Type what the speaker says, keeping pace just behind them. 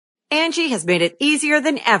Angie has made it easier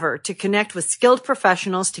than ever to connect with skilled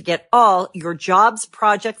professionals to get all your jobs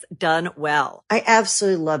projects done well. I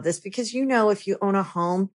absolutely love this because, if you own a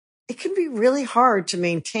home, it can be really hard to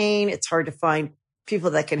maintain. It's hard to find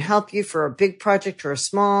people that can help you for a big project or a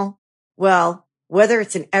small. Well, whether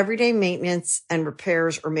it's in everyday maintenance and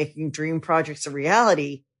repairs or making dream projects a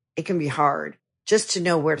reality, it can be hard just to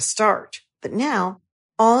know where to start. But now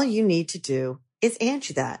all you need to do is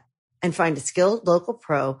Angie that and find a skilled local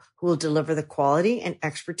pro who will deliver the quality and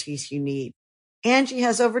expertise you need. Angie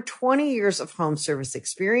has over 20 years of home service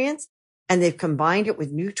experience, and they've combined it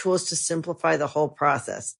with new tools to simplify the whole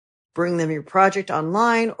process. Bring them your project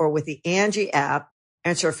online or with the Angie app,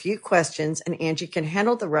 answer a few questions, and Angie can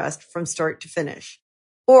handle the rest from start to finish.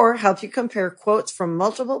 Or help you compare quotes from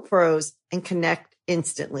multiple pros and connect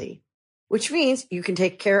instantly, which means you can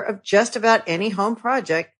take care of just about any home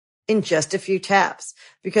project in just a few taps.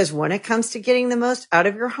 Because when it comes to getting the most out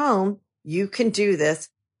of your home, you can do this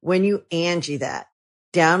when you Angie that.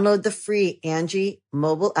 Download the free Angie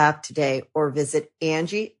mobile app today or visit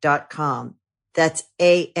Angie.com. That's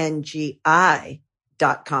ANGI.com.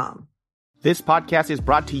 This podcast is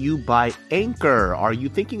brought to you by Anchor. Are you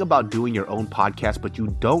thinking about doing your own podcast, but you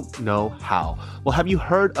don't know how? Well, have you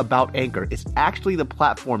heard about Anchor? It's actually the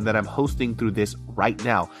platform that I'm hosting through this right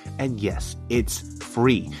now. And yes, it's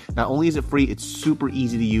free. Not only is it free, it's super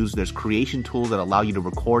easy to use. There's creation tools that allow you to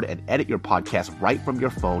record and edit your podcast right from your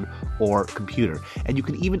phone or computer. And you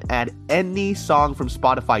can even add any song from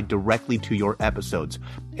Spotify directly to your episodes.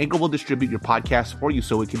 Anchor will distribute your podcast for you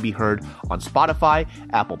so it can be heard on Spotify,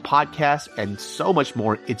 Apple Podcasts, and so much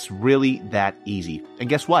more. It's really that easy. And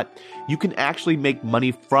guess what? You can actually make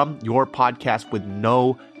money from your podcast with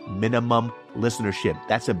no minimum listenership.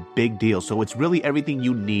 That's a big deal. So it's really everything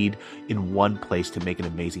you need in one place to make an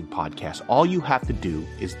amazing podcast. All you have to do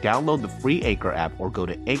is download the free Anchor app or go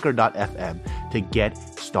to anchor.fm to get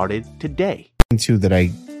started today. That I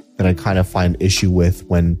kind of find issue with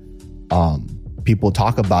when people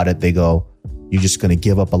talk about it, they go, "You're just going to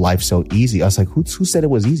give up a life so easy." I was like, who said it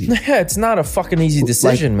was easy? Yeah, it's not a fucking easy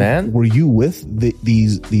decision, man. Were you with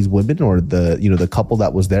these women or the couple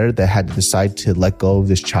that was there that had to decide to let go of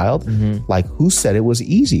this child? Mm-hmm. Like, who said it was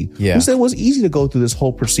easy? Yeah. Who said it was easy to go through this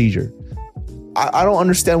whole procedure? I don't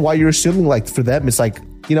understand why you're assuming like for them it's like,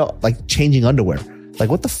 like changing underwear. Like,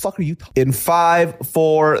 what the fuck are you talking? In 5,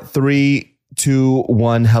 4, 3, 2,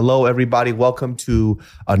 1. Hello, everybody. Welcome to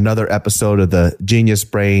another episode of the Genius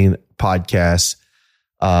Brain podcast.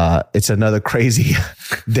 It's another crazy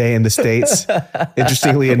day in the States.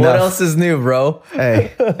 Interestingly enough. What else is new, bro?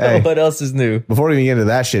 Hey. What else is new? Before we get into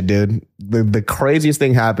that shit, dude, the craziest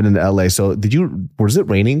thing happened in LA. So was it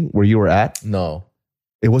raining where you were at? No.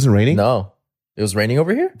 It wasn't raining? No. It was raining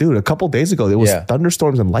over here? Dude, a couple days ago, there was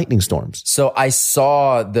thunderstorms and lightning storms. So I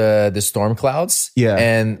saw the storm clouds. Yeah.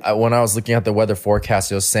 And when I was looking at the weather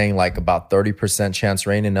forecast, it was saying like about 30% chance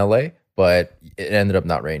rain in LA, but it ended up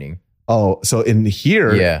not raining. Oh, so in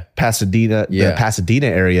here, Pasadena, the Pasadena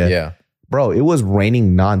area, bro, it was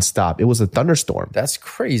raining nonstop. It was a thunderstorm. That's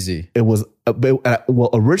crazy. It was,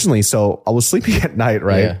 originally, so I was sleeping at night,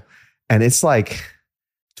 right? Yeah. And it's like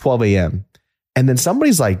 12 a.m. And then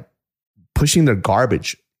somebody's like pushing their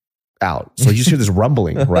garbage out. So you just hear this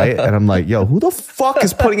rumbling, right? And I'm like, yo, who the fuck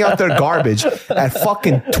is putting out their garbage at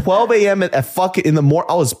fucking 12 a.m. at fucking in the morning?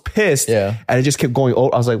 I was pissed. Yeah. And it just kept going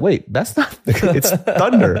over. I was like, wait, that's not, it's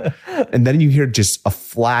thunder. And then you hear just a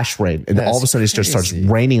flash rain. And all of a sudden it just starts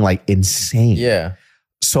raining like insane. Yeah.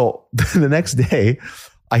 So the next day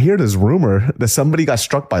I hear this rumor that somebody got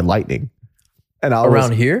struck by lightning. And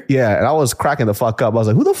around here? Yeah. And I was cracking the fuck up. I was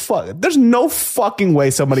like, who the fuck? There's no fucking way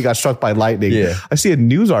somebody got struck by lightning. Yeah. I see a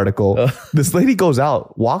news article. This lady goes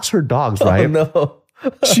out, walks her dogs, right? Oh, no.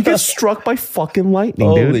 She gets struck by fucking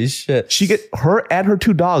lightning, dude. Holy shit. Her and her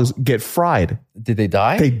 2 dogs get fried. Did they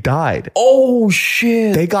die? They died. Oh,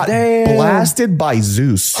 shit. They got blasted by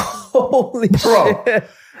Zeus. Holy shit.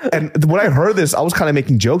 And when I heard this, I was kind of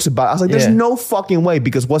making jokes about it. I was like, there's no fucking way,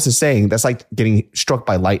 because what's it saying? That's like getting struck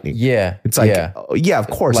by lightning. Yeah. It's like, yeah, of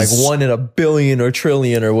course. Like 1 in a billion or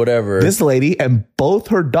trillion or whatever. This lady and both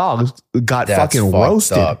her dogs got fucking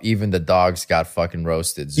roasted. Up. Even the dogs got fucking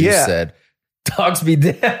roasted. Zeus said, dogs be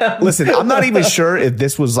damned. Listen, I'm not even sure if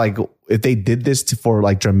this was like, if they did this for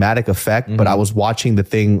like dramatic effect, but I was watching the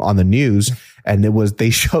thing on the news And they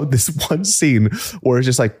showed this one scene where it's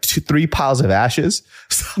just like 3 piles of ashes.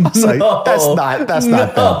 So I was like, that's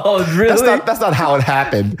not them. Really? That's not how it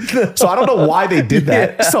happened. So I don't know why they did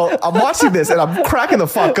that. So I'm watching this and I'm cracking the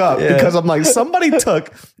fuck up because I'm like, somebody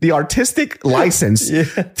took the artistic license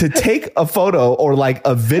to take a photo or like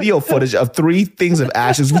a video footage of 3 things of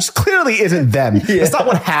ashes, which clearly isn't them. That's not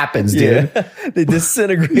what happens, dude. They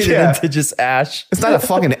disintegrated into just ash. It's not a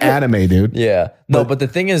fucking anime, dude. Yeah. No, but the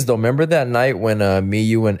thing is, though, remember that night when me,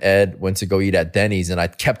 you, and Ed went to go eat at Denny's, and I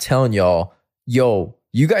kept telling y'all, yo,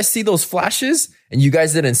 you guys see those flashes? And you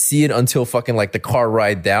guys didn't see it until fucking like the car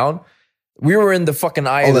ride down. We were in the fucking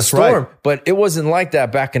eye of the storm, but it wasn't like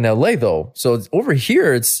that back in LA, though. So over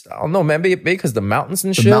here, it's, I don't know, man, maybe because the mountains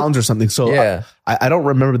and shit. The mountains or something. So I don't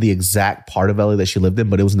remember the exact part of LA that she lived in,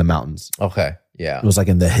 but it was in the mountains. Okay. Yeah. It was like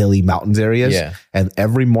in the hilly mountains areas. Yeah. And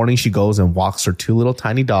every morning she goes and walks her 2 little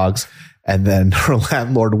tiny dogs. And then her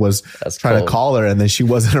landlord was trying to call her, and then she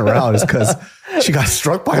wasn't around. It's because she got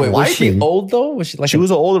struck by lightning. Was she old though? Was she like? She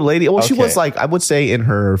was an older lady. Well, she was like, I would say in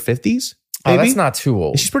her 50s. Maybe? Oh, that's not too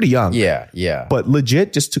old. She's pretty young. Yeah, yeah. But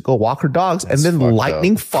legit, just to go walk her dogs, and then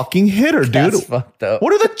lightning fucking hit her, dude. That's fucked up.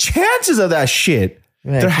 What are the chances of that shit?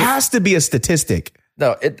 Man, there has to be a statistic.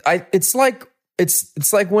 No, it's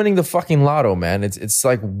like winning the fucking lotto, man. It's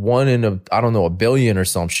like 1 in a billion or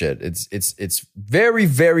some shit. It's very,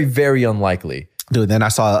 very, very unlikely. Dude, then I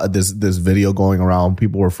saw this video going around.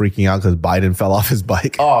 People were freaking out because Biden fell off his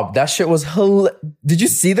bike. Oh, that shit was hilarious. Did you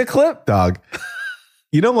see the clip? Dog.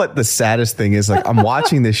 You know what the saddest thing is? Like, I'm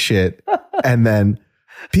watching this shit, and then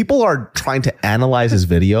people are trying to analyze his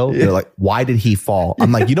video. They're like, why did he fall?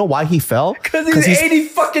 I'm like, you know why he fell? Because he's 80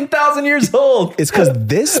 fucking thousand years old. It's because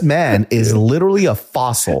this man is literally a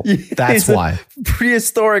fossil. That's why.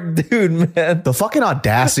 Prehistoric dude, man. The fucking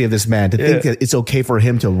audacity of this man to think that it's okay for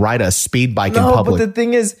him to ride a speed bike in public. But the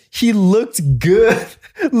thing is, he looked good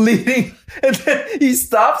leading, and then he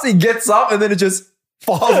stops, he gets off, and then it just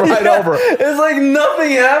falls right over. It's like nothing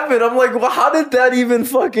happened. I'm like, well, how did that even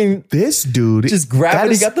fucking... This dude... Just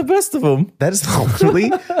gravity got the best of him. That is literally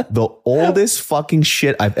the oldest fucking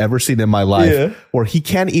shit I've ever seen in my life, where he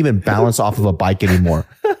can't even balance off of a bike anymore.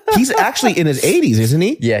 He's actually in his 80s, isn't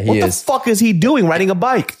he? Yeah, he is. What the fuck is he doing riding a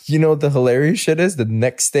bike? You know what the hilarious shit is? The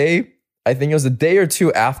next day, I think it was a day or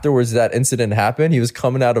 2 afterwards that incident happened, he was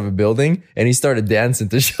coming out of a building and he started dancing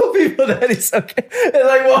to show people that he's okay. And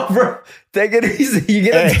like, well, bro, take it easy.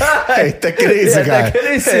 You're gonna die. Hey, take it easy, guy. Take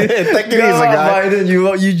it easy. Take it easy, guy.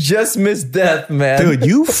 Biden, you just missed death, man. Dude,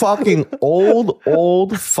 you fucking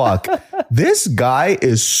old fuck. This guy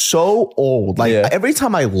is so old. Like, every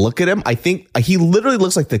time I look at him, I think he literally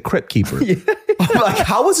looks like the Crypt Keeper. I'm like,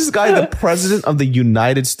 how is this guy the president of the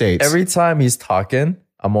United States? Every time he's talking,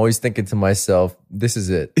 I'm always thinking to myself, this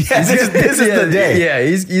is it. Yeah, this is the day. Yeah,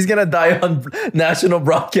 he's going to die on national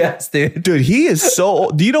broadcast, dude. Dude, he is so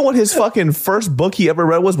old. Do you know what his fucking first book he ever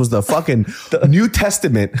read was? Was the fucking New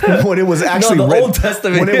Testament when it was actually the written. Old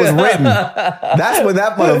Testament. When it was written. That's when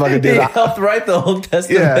that motherfucker did. He helped write the Old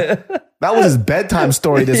Testament. Yeah. That was his bedtime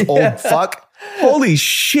story, this old fuck. Holy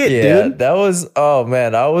shit, dude. That was, oh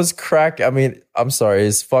man, I was I mean, I'm sorry,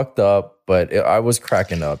 it's fucked up, but I was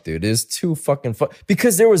cracking up, dude. It's too fucking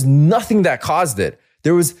because there was nothing that caused it.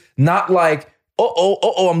 There was not like,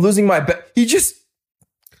 I'm losing my bet. He just,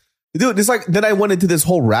 dude, it's like, then I went into this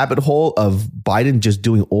whole rabbit hole of Biden just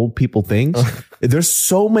doing old people things. There's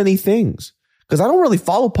so many things. Because I don't really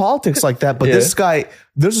follow politics like that, but this guy,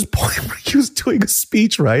 there's this point where he was doing a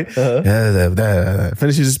speech, right?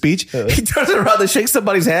 Finishes his speech. He turns around and shakes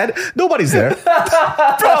somebody's hand. Nobody's there.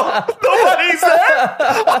 Bro, nobody's there.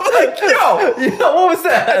 I'm like, yo, what was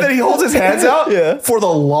that? And then he holds his hands out for the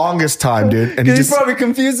longest time, dude. And he's probably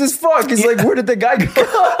confused as fuck. He's like, where did the guy go?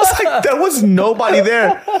 It's like, there was nobody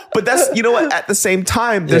there. But that's, you know what? At the same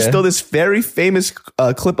time, there's still this very famous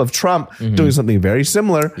clip of Trump doing something very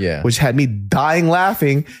similar, which had me dying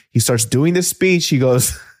laughing. He starts doing this speech. He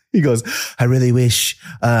goes, I really wish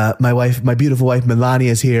my beautiful wife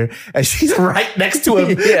Melania is here, and she's right next to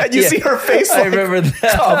him, and you see her face. Like, I remember that.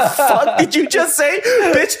 The fuck did you just say,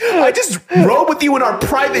 bitch? I just rode with you in our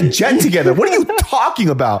private jet together. What are you talking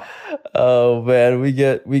about? Oh man, we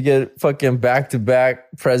get fucking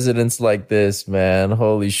back-to-back presidents like this, man.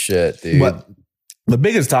 Holy shit, dude. But the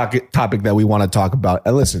biggest topic that we want to talk about,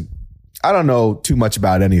 and listen, I don't know too much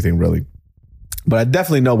about anything really, but I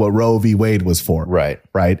definitely know what Roe v. Wade was for. Right.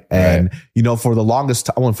 And, you know, for the longest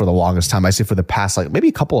time, I say for the past, like maybe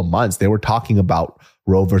a couple of months, they were talking about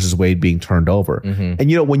Roe versus Wade being turned over. Mm-hmm.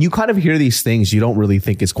 And, when you kind of hear these things, you don't really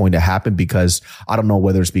think it's going to happen because I don't know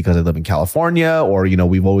whether it's because I live in California or,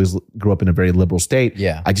 we've always grew up in a very liberal state.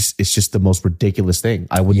 Yeah. It's just the most ridiculous thing.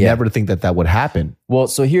 I would never think that would happen. Well,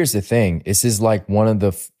 so here's the thing. This is like one of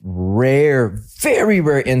the rare, very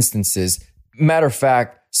rare instances. Matter of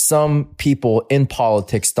fact, some people in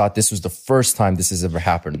politics thought this was the first time this has ever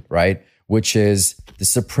happened, right? Which is the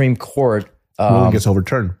Supreme Court Ruling gets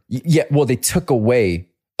overturned. Yeah, well, they took away,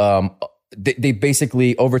 they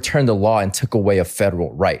basically overturned the law and took away a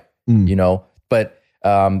federal right, But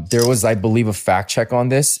there was, I believe, a fact check on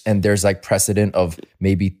this, and there's like precedent of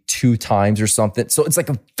maybe 2 times or something. So it's like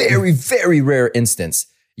a very, very rare instance,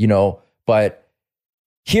 But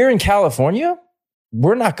here in California,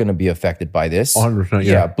 we're not going to be affected by this. 100%,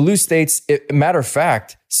 yeah. Blue states, matter of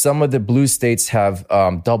fact, some of the blue states have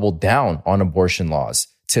doubled down on abortion laws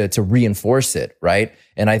to reinforce it, right?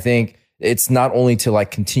 And I think it's not only to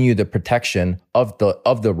like continue the protection of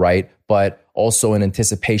the right, but also in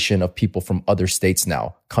anticipation of people from other states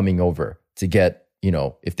now coming over to get,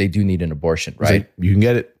 if they do need an abortion, right? So you can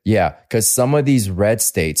get it. Yeah, because some of these red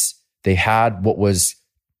states, they had what was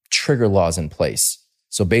trigger laws in place.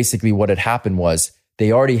 So basically what had happened was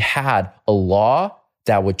they already had a law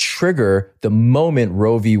that would trigger the moment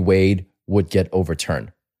Roe v. Wade would get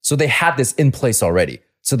overturned. So they had this in place already.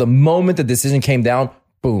 So the moment the decision came down,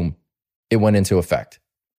 boom, it went into effect,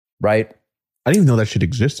 right? I didn't even know that shit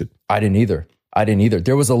existed. I didn't either.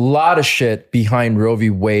 There was a lot of shit behind Roe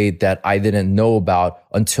v. Wade that I didn't know about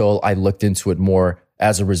until I looked into it more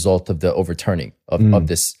as a result of the overturning of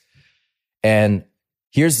this. And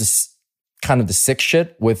here's this kind of the sick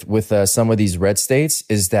shit with some of these red states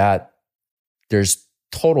is that there's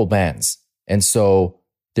total bans. And so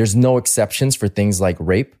there's no exceptions for things like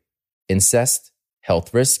rape, incest,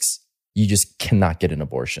 health risks. You just cannot get an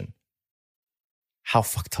abortion. How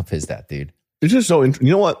fucked up is that, dude? It's just so interesting.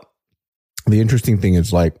 You know what? The interesting thing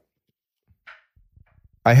is like,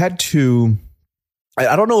 I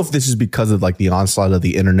don't know if this is because of like the onslaught of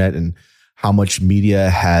the internet and how much media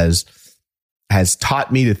has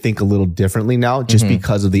taught me to think a little differently now just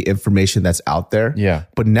because of the information that's out there. Yeah.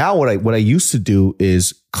 But now what I used to do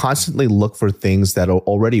is constantly look for things that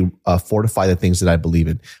already fortify the things that I believe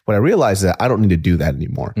in. But I realized that I don't need to do that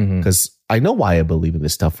anymore because I know why I believe in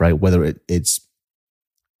this stuff, right? Whether it's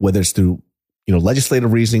through,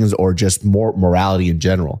 legislative reasonings or just more morality in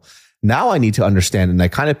general. Now I need to understand, and I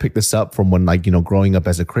kind of picked this up from when growing up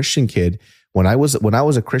as a Christian kid. When I was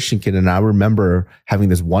a Christian kid, and I remember having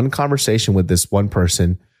this one conversation with this one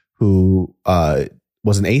person who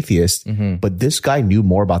was an atheist, but this guy knew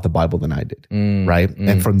more about the Bible than I did, right?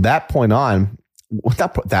 And from that point on,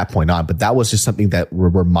 not that point on, but that was just something that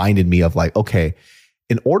reminded me of like, okay,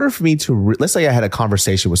 in order for me to, let's say I had a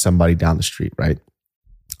conversation with somebody down the street, right?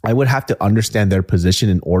 I would have to understand their position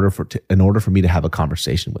in order for me to have a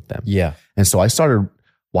conversation with them. Yeah. And so I started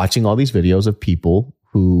watching all these videos of people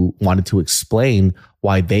who wanted to explain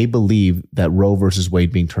why they believe that Roe versus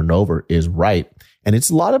Wade being turned over is right. And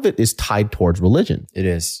a lot of it is tied towards religion. It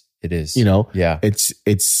is. Yeah.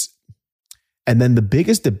 It's, and then the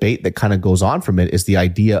biggest debate that kind of goes on from it is the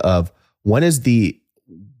idea of when is the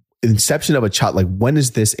inception of a child, like when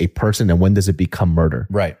is this a person and when does it become murder?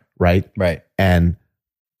 Right. And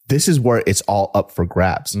this is where it's all up for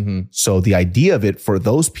grabs. So the idea of it for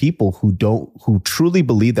those people who truly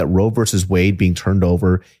believe that Roe versus Wade being turned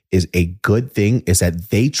over is a good thing is that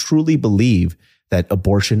they truly believe that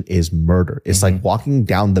abortion is murder. It's like walking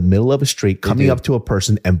down the middle of a street, coming up to a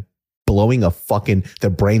person and blowing their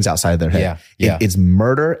brains outside of their head. It's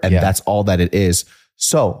murder, and that's all that it is.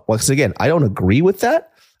 So once again, I don't agree with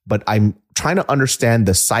that, but I'm trying to understand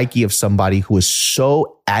the psyche of somebody who is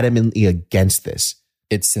so adamantly against this.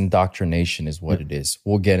 It's indoctrination is what it is.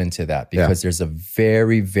 We'll get into that because there's a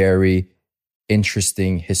very, very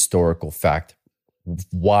interesting historical fact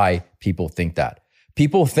why people think that.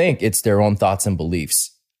 People think it's their own thoughts and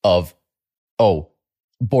beliefs of,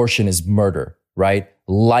 abortion is murder, right?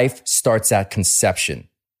 Life starts at conception.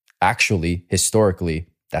 Actually, historically,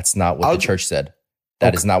 that's not what the church said.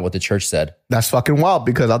 That is not what the church said. That's fucking wild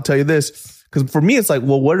because I'll tell you this. Because for me, it's like,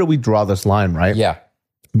 well, where do we draw this line, right? Yeah.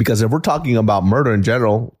 Because if we're talking about murder in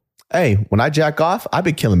general, hey, when I jack off, I've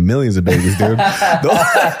been killing millions of babies, dude. That's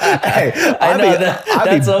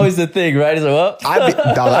always the thing, right?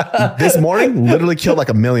 This morning, literally killed like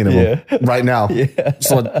 1 million of them right now. Yeah.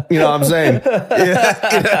 So, you know what I'm saying?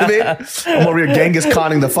 Yeah, you know what I mean? I'm over here Genghis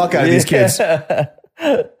Khanning the fuck out of these kids.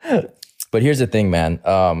 But here's the thing, man.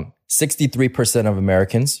 63% of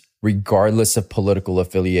Americans, regardless of political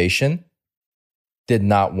affiliation, did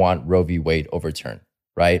not want Roe v. Wade overturned.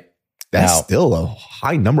 Right? That's still a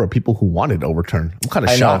high number of people who wanted overturned. I'm kind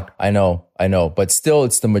of shocked. I know. But still,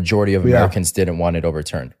 it's the majority of Americans didn't want it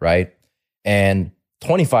overturned, right? And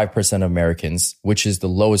 25% of Americans, which is the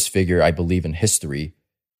lowest figure, I believe, in history,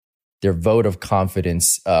 their vote of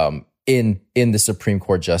confidence in the Supreme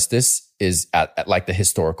Court justice is at like the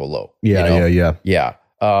historical low. Yeah.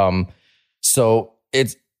 So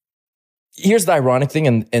here's the ironic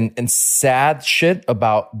thing and sad shit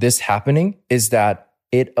about this happening is that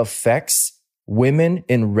it affects women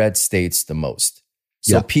in red states the most.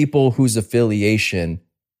 So people whose affiliation,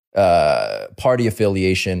 party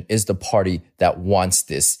affiliation is the party that wants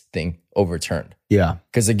this thing overturned. Yeah.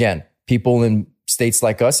 Because again, people in states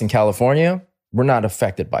like us in California, we're not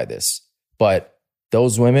affected by this. But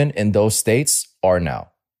those women in those states are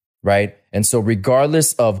now, right? And so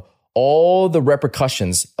regardless of all the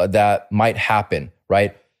repercussions that might happen,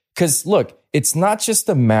 right? Because look, it's not just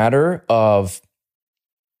a matter of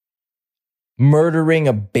murdering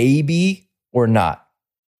a baby or not.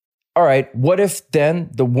 All right, what if then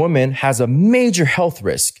the woman has a major health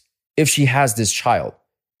risk if she has this child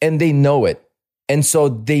and they know it? And so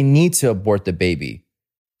they need to abort the baby.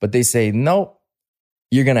 But they say, no,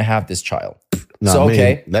 you're going to have this child. So,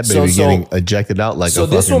 okay. That baby getting ejected out like so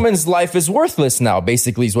this woman's life is worthless now,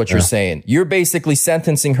 basically, is what you're saying. You're basically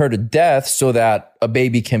sentencing her to death so that a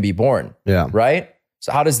baby can be born. Yeah. Right?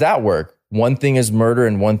 So how does that work? One thing is murder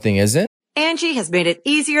and one thing isn't? Angie has made it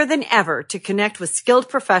easier than ever to connect with skilled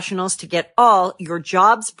professionals to get all your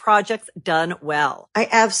jobs projects done well. I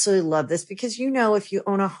absolutely love this because, if you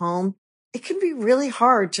own a home, it can be really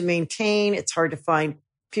hard to maintain. It's hard to find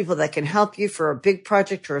people that can help you for a big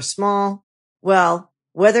project or a small. Well,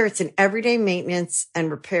 whether it's in everyday maintenance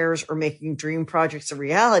and repairs or making dream projects a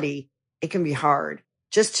reality, it can be hard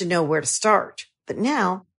just to know where to start. But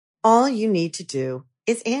now all you need to do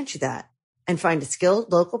is Angie that and find a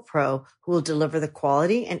skilled local pro who will deliver the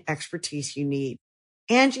quality and expertise you need.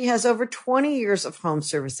 Angie has over 20 years of home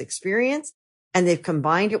service experience, and they've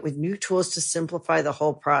combined it with new tools to simplify the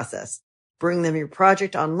whole process. Bring them your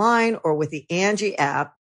project online or with the Angie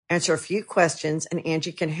app. Answer a few questions, and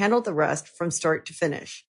Angie can handle the rest from start to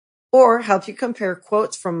finish. Or help you compare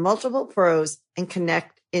quotes from multiple pros and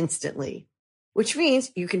connect instantly. Which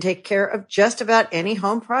means you can take care of just about any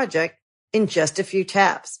home project in just a few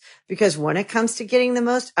taps. Because when it comes to getting the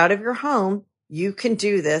most out of your home, you can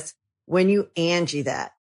do this when you Angie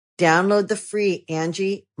that. Download the free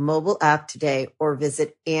Angie mobile app today or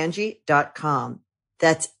visit Angie.com.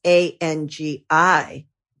 That's ANGI.com.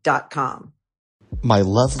 My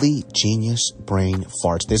lovely genius brain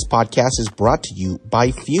farts. This podcast is brought to you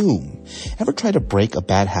by Fume. Ever tried to break a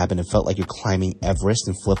bad habit and felt like you're climbing Everest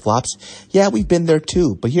in flip-flops? Yeah, we've been there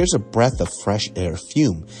too, but here's a breath of fresh air.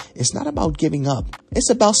 Fume. It's not about giving up.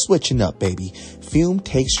 It's about switching up, baby. Fume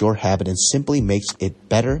takes your habit and simply makes it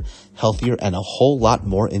better, healthier, and a whole lot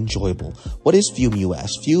more enjoyable. What is Fume, you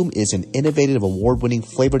ask? Fume is an innovative, award-winning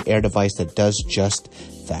flavored air device that does just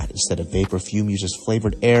that. Instead of vapor, Fume uses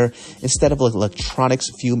flavored air. Instead of electronics,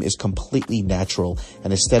 Fume is completely natural.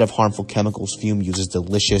 And instead of harmful chemicals, Fume uses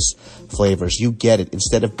delicious flavors. You get it.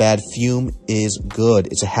 Instead of bad, Fume is good.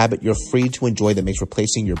 It's a habit you're free to enjoy that makes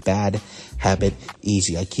replacing your bad habit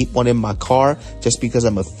easy. I keep one in my car just because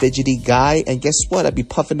I'm a fidgety guy. And guess what? I'd be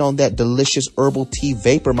puffing on that delicious herbal tea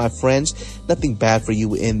vapor, my friends. Nothing bad for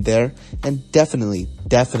you in there. And definitely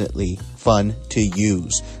fun to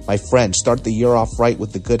use. My friends, start the year off right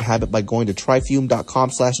with the good habit by going to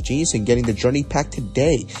tryfume.com/genius and getting the journey pack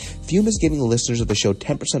today. Fume is giving the listeners of the show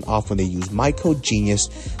 10% off when they use my code GENIUS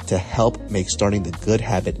to help make starting the good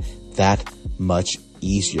habit that much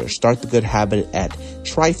easier. Start the good habit at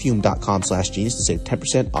tryfume.com/genius to save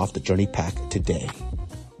 10% off the journey pack today.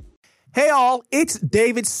 Hey all, it's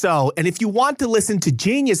David So, and if you want to listen to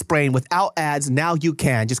Genius Brain without ads, now you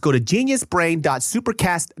can. Just go to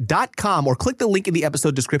geniusbrain.supercast.com or click the link in the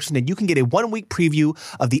episode description and you can get a 1-week preview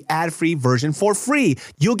of the ad-free version for free.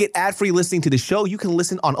 You'll get ad-free listening to the show. You can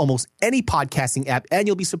listen on almost any podcasting app and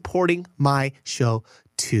you'll be supporting my show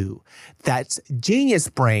too. That's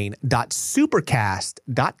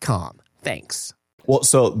geniusbrain.supercast.com. Thanks. Well,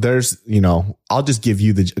 so there's, I'll just give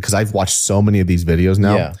you because I've watched so many of these videos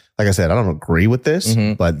now. Yeah. Like I said, I don't agree with this,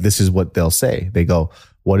 but this is what they'll say. They go,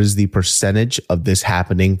 what is the percentage of this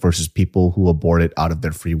happening versus people who abort it out of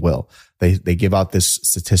their free will? They give out this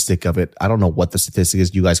statistic of it. I don't know what the statistic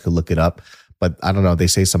is. You guys could look it up, but I don't know. They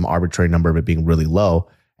say some arbitrary number of it being really low.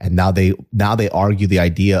 And now they argue the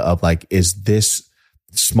idea of like, is this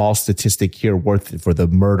small statistic here worth it for the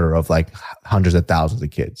murder of like hundreds of thousands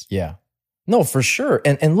of kids? Yeah. No, for sure.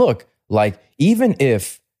 And look, like even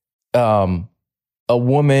if a a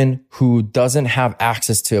woman who doesn't have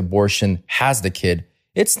access to abortion has the kid,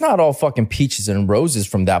 it's not all fucking peaches and roses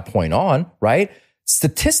from that point on, right?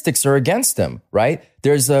 Statistics are against them, right?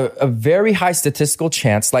 There's a very high statistical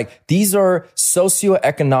chance. Like, these are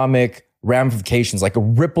socioeconomic ramifications, like a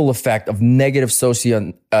ripple effect of negative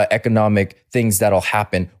socioeconomic things that'll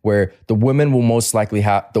happen, where the woman will most likely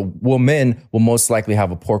have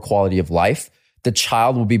a poor quality of life. The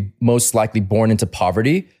child will be most likely born into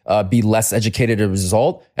poverty, be less educated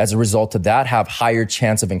as a result of that, have higher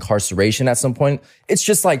chance of incarceration at some point. It's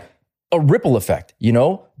just like a ripple effect, you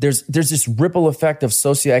know? There's this ripple effect of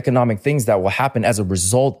socioeconomic things that will happen as a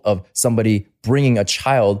result of somebody bringing a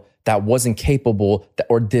child that wasn't capable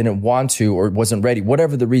or didn't want to or wasn't ready,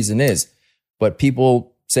 whatever the reason is. But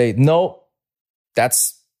people say, no,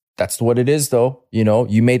 that's what it is though. You know,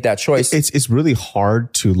 you made that choice. It's really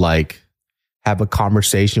hard to like have a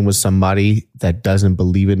conversation with somebody that doesn't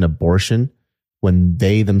believe in abortion when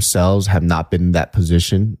they themselves have not been in that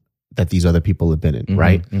position that these other people have been in,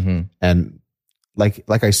 right? Mm-hmm. And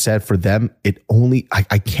like I said, for them,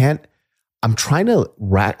 I can't.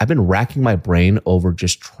 I've been racking my brain over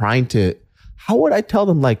just trying to, how would I tell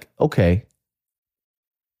them, like, okay,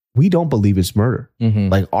 we don't believe it's murder. Mm-hmm.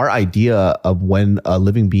 Like, our idea of when a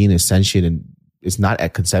living being is sentient and is not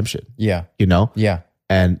at conception. Yeah. You know? Yeah.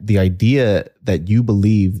 And the idea that you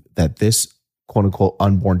believe that this quote unquote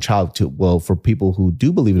unborn child for people who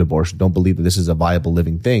do believe in abortion, don't believe that this is a viable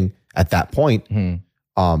living thing at that point,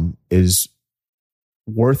 is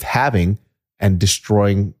worth having and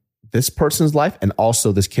destroying this person's life and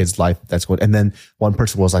also this kid's life. And then one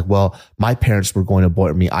person was like, well, my parents were going to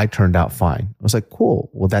abort me. I turned out fine. I was like, cool.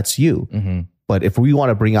 Well, that's you. Mm-hmm. But if we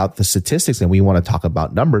want to bring out the statistics and we want to talk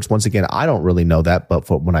about numbers, once again, I don't really know that. But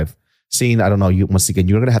for when I've seen, I don't know, once again,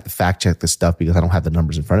 you're going to have to fact check this stuff because I don't have the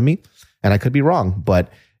numbers in front of me and I could be wrong. But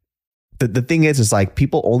the thing is like,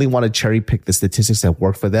 people only want to cherry pick the statistics that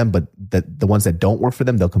work for them, but the ones that don't work for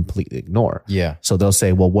them, they'll completely ignore. Yeah. So they'll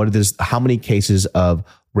say, well, how many cases of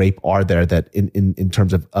rape are there that in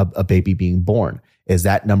terms of a baby being born? Is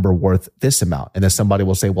that number worth this amount? And then somebody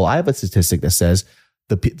will say, well, I have a statistic that says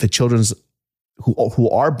the children's who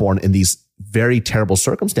are born in these very terrible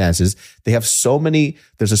circumstances, there's a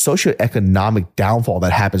socioeconomic downfall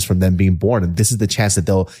that happens from them being born. And this is the chance that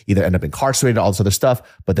they'll either end up incarcerated, all this other stuff,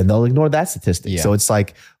 but then they'll ignore that statistic. Yeah. So it's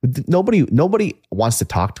like, nobody wants to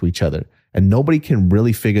talk to each other and nobody can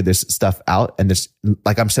really figure this stuff out. And this,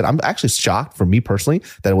 like I said, I'm actually shocked for me personally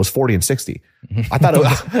that it was 40 and 60. I thought I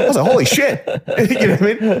was like, holy shit. You know what I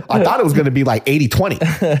mean? I thought it was going to be like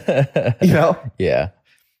 80-20, you know? Yeah.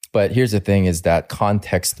 But here's the thing is that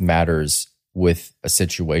context matters with a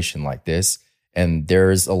situation like this. And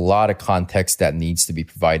there's a lot of context that needs to be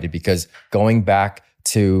provided, because going back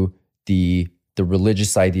to the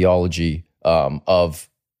religious ideology of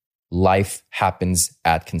life happens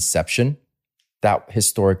at conception, that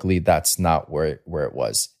historically, that's not where it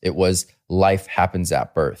was. It was life happens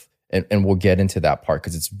at birth. And we'll get into that part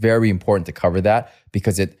because it's very important to cover that,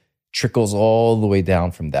 because it trickles all the way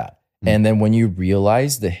down from that. And then when you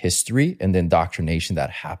realize the history and the indoctrination that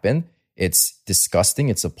happened, it's disgusting,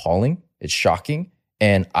 it's appalling, it's shocking.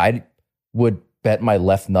 And I would bet my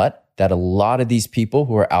left nut that a lot of these people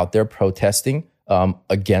who are out there protesting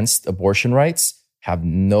against abortion rights have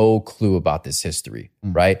no clue about this history,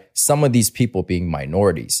 right? Some of these people being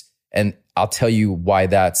minorities. And I'll tell you why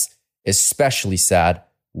that's especially sad.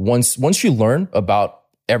 Once you learn about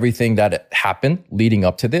everything that happened leading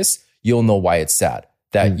up to this, you'll know why it's sad.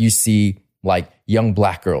 That you see like young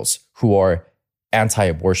Black girls who are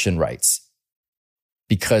anti-abortion rights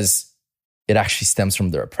because it actually stems from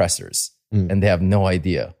their oppressors and they have no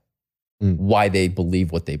idea why they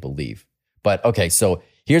believe what they believe. But okay, so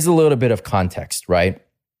here's a little bit of context, right?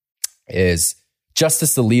 Is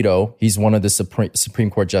Justice Alito, he's one of the Supreme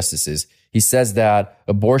Court justices. He says that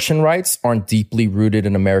abortion rights aren't deeply rooted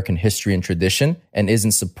in American history and tradition and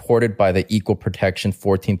isn't supported by the Equal Protection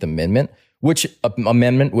 14th Amendment, which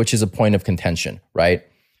is a point of contention, right?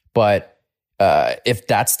 But if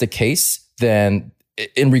that's the case, then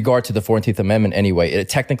in regard to the 14th Amendment anyway, it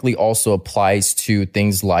technically also applies to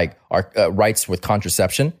things like our rights with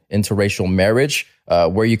contraception, interracial marriage,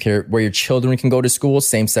 where your children can go to school,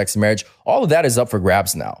 same-sex marriage. All of that is up for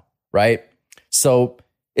grabs now, right? So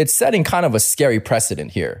it's setting kind of a scary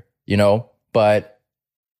precedent here, you know? But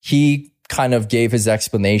he kind of gave his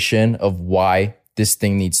explanation of why this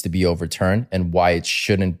thing needs to be overturned and why it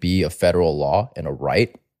shouldn't be a federal law and a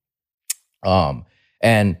right.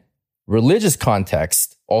 And religious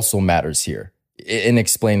context also matters here in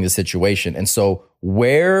explaining the situation. And so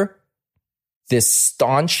where this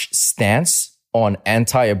staunch stance on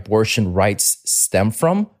anti-abortion rights stem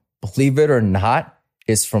from, believe it or not,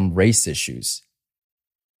 is from race issues.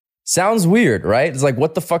 Sounds weird, right? It's like,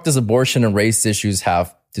 what the fuck does abortion and race issues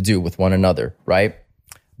have to do with one another, right?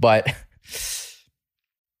 But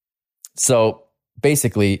so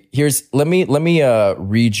basically, let me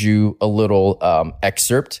read you a little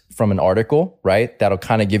excerpt from an article, right? That'll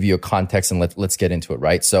kind of give you a context, and let's get into it,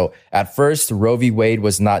 right? So at first, Roe v. Wade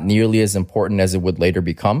was not nearly as important as it would later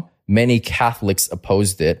become. Many Catholics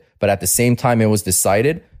opposed it, but at the same time it was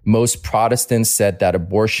decided, most Protestants said that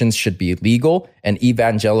abortions should be legal, and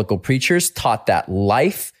evangelical preachers taught that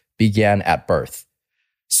life began at birth.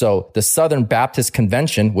 So the Southern Baptist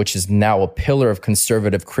Convention, which is now a pillar of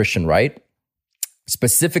conservative Christian right,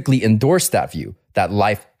 specifically endorsed that view, that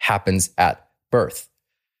life happens at birth.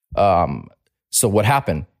 So what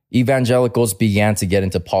happened? Evangelicals began to get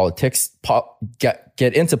into politics, get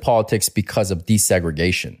into politics because of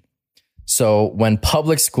desegregation. So when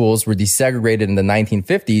public schools were desegregated in the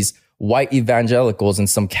 1950s, white evangelicals and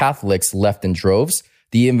some Catholics left in droves.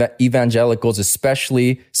 The evangelicals,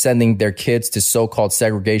 especially sending their kids to so-called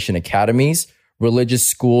segregation academies, religious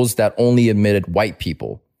schools that only admitted white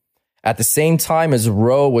people. At the same time as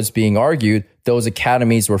Roe was being argued, those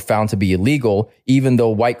academies were found to be illegal, even though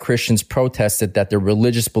white Christians protested that their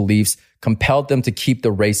religious beliefs compelled them to keep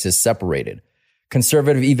the races separated.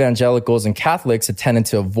 Conservative evangelicals and Catholics tended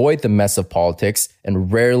to avoid the mess of politics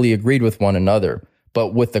and rarely agreed with one another.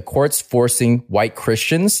 But with the courts forcing white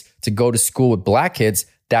Christians to go to school with black kids,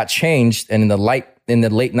 that changed. And in the late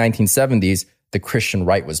 1970s, the Christian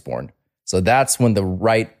right was born. So that's when the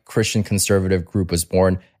right Christian conservative group was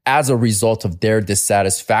born as a result of their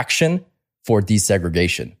dissatisfaction for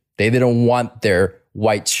desegregation. They didn't want their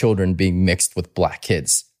white children being mixed with black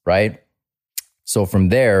kids, right? So from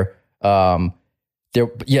there,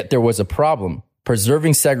 there was a problem.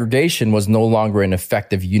 Preserving segregation was no longer an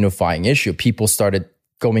effective unifying issue. People started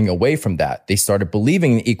going away from that. They started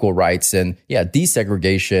believing in equal rights and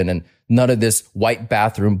desegregation and none of this white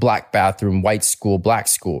bathroom, white school, black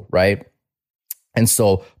school, right? And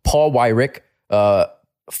so Paul Weyrich,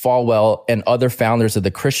 Falwell, and other founders of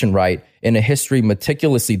the Christian right, in a history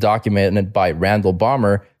meticulously documented by Randall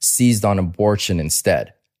Balmer, seized on abortion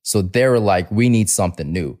instead. So they were like, we need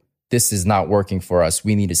something new. This is not working for us.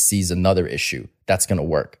 We need to seize another issue that's going to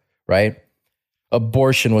work, right?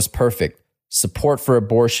 Abortion was perfect. Support for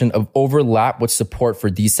abortion overlap with support for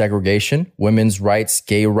desegregation, women's rights,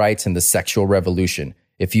 gay rights, and the sexual revolution.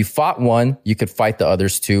 If you fought one, you could fight the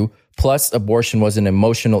others too. Plus, abortion was an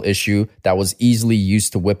emotional issue that was easily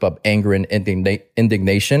used to whip up anger and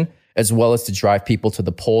indignation, as well as to drive people to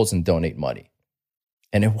the polls and donate money.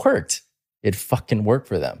 And it worked. It fucking worked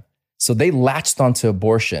for them. So they latched onto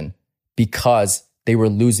abortion because they were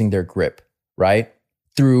losing their grip, right?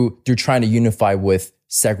 Through trying to unify with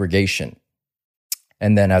segregation.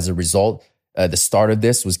 And then as a result, the start of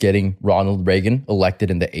this was getting Ronald Reagan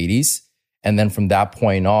elected in the 80s. And then from that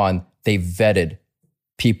point on, they vetted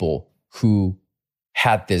people who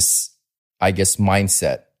had this, I guess,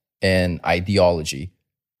 mindset and ideology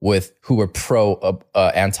who were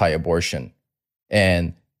anti-abortion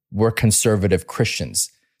and were conservative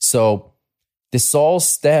Christians. So this all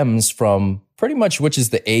stems from pretty much, which is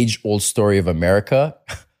the age-old story of America.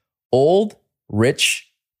 Old,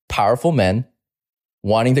 rich, powerful men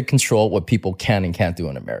wanting to control what people can and can't do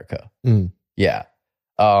in America. Yeah.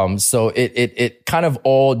 So it kind of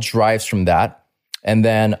all drives from that. And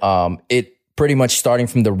then it pretty much starting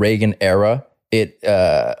from the Reagan era,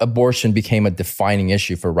 abortion became a defining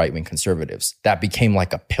issue for right-wing conservatives. That became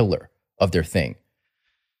like a pillar of their thing.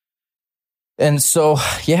 And so,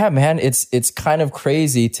 yeah, man, it's kind of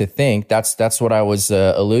crazy to think that's what I was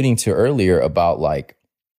alluding to earlier about, like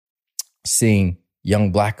seeing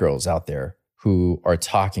young black girls out there who are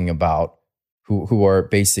talking about who are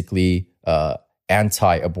basically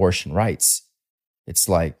anti-abortion rights. It's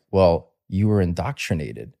like, well, you were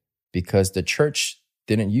indoctrinated because the church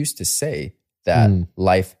didn't used to say that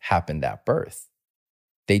life happened at birth.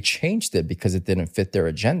 They changed it because it didn't fit their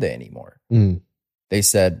agenda anymore. They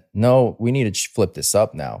said, no, we need to flip this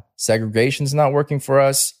up now. Segregation's not working for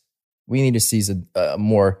us. We need to seize a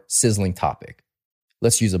more sizzling topic.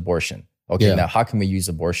 Let's use abortion. Okay, now how can we use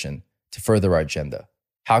abortion to further our agenda?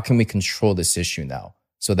 How can we control this issue now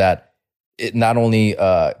so that it not only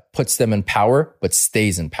puts them in power, but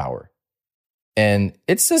stays in power? And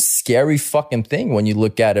it's a scary fucking thing when you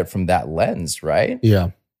look at it from that lens, right?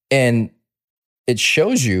 Yeah. And it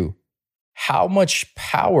shows you how much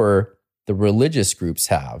power the religious groups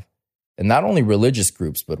have, and not only religious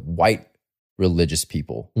groups, but white religious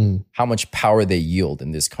people, how much power they yield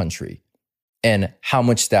in this country. and how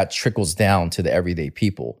much that trickles down to the everyday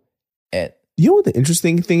people. And you know what the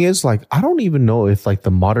interesting thing is? Like, I don't even know if like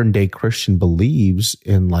the modern day Christian believes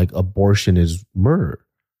in like abortion is murder.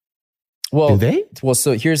 well, Do they? well,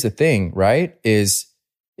 so here's the thing, right? Is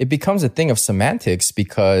it becomes a thing of semantics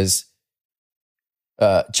because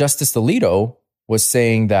Justice Alito was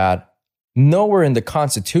saying that nowhere in the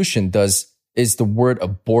Constitution is the word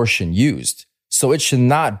abortion used. So it should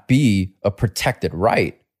not be a protected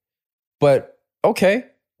right. But okay,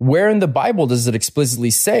 where in the Bible does it explicitly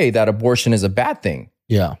say that abortion is a bad thing?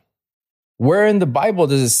 Yeah. Where in the Bible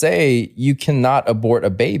does it say you cannot abort a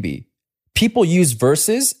baby? People use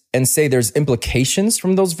verses and say there's implications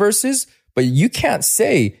from those verses, but you can't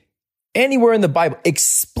say anywhere in the Bible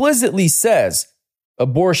explicitly says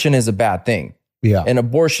abortion is a bad thing. Yeah. And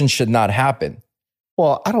abortion should not happen.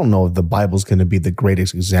 Well, I don't know if the Bible's going to be the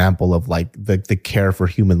greatest example of like the care for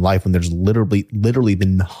human life when there's literally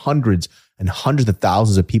been hundreds and hundreds of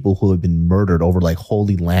thousands of people who have been murdered over like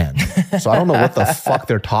holy land. So I don't know what the fuck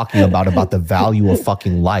they're talking about the value of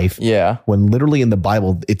fucking life. Yeah. When literally in the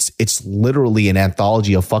Bible, it's literally an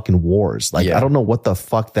anthology of fucking wars. Like, Yeah. I don't know what the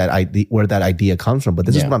fuck where that idea comes from, but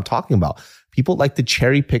this is what I'm talking about. People like to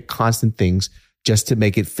cherry pick constant things just to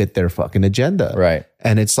make it fit their fucking agenda. Right.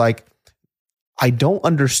 And it's like, I don't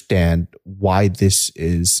understand why this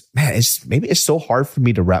is, man, maybe it's so hard for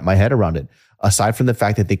me to wrap my head around it, aside from the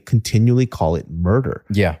fact that they continually call it murder.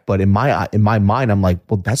 Yeah. But in my mind, I'm like,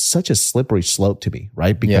 well, that's such a slippery slope to me,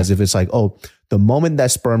 right? Because if it's like, oh, the moment that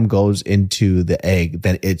sperm goes into the egg,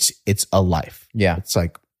 then it's a life. Yeah. It's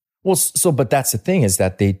like, Well, so, but that's the thing is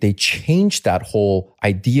that they changed that whole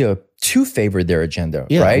idea to favor their agenda,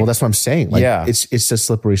 yeah, right? well, that's what I'm saying. Like, Yeah. it's a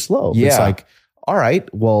slippery slope. Yeah. It's like, all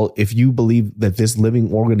right, well, if you believe that this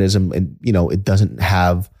living organism and,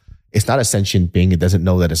 it's not a sentient being, it doesn't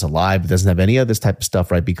know that it's alive, it doesn't have any of this type of stuff,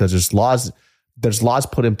 right? Because there's laws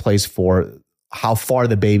put in place for how far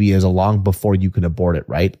the baby is along before you can abort it,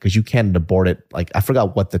 right? Because you can't abort it. Like, I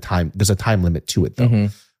forgot what there's a time limit to it though,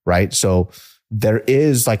 right? So there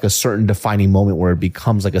is like a certain defining moment where it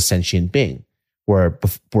becomes like a sentient being. Where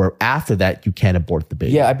after that you can't abort the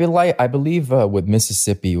baby. Yeah, I believe with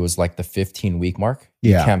Mississippi it was like the 15-week mark.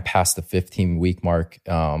 You can't pass the 15-week mark,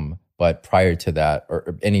 but prior to that,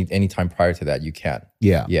 or any time prior to that, you can.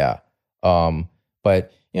 Yeah. Yeah.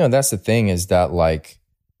 But that's the thing is that like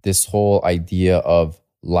this whole idea of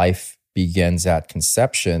life begins at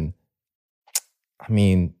conception. I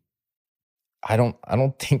mean, I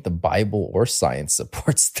don't think the Bible or science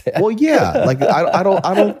supports that. Well, yeah, like I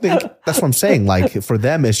don't think that's what I'm saying. Like for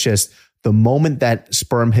them, it's just the moment that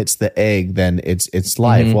sperm hits the egg, then it's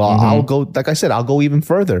life. I'll go, like I said, I'll go even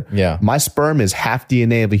further. Yeah, my sperm is half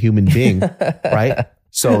DNA of a human being, right?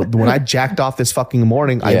 So when I jacked off this fucking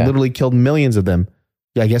morning, I literally killed millions of them.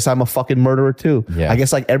 Yeah, I guess I'm a fucking murderer too. Yeah. I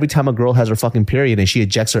guess like every time a girl has her fucking period and she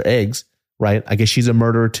ejects her eggs, right? I guess she's a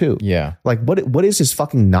murderer too. Yeah. Like what is this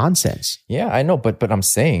fucking nonsense? Yeah, I know, but I'm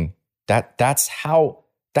saying that's how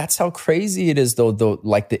crazy it is though,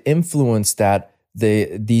 like the influence that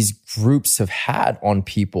these groups have had on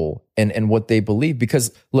people and what they believe.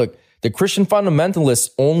 Because look, the Christian fundamentalists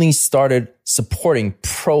only started supporting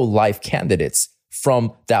pro-life candidates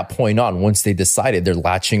from that point on. Once they decided they're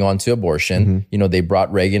latching onto abortion, they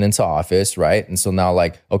brought Reagan into office, right? And so now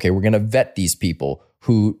like, okay, we're going to vet these people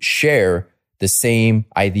who share the same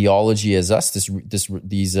ideology as us,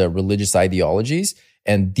 these religious ideologies.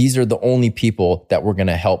 And these are the only people that we're going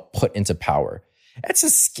to help put into power. That's a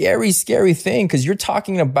scary, scary thing because you're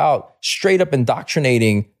talking about straight up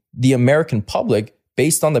indoctrinating the American public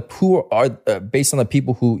based on the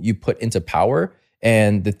people who you put into power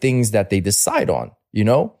and the things that they decide on,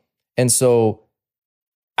 And so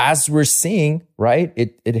as we're seeing, right,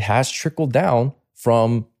 it has trickled down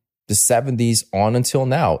from the 70s on until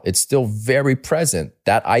now. It's still very present.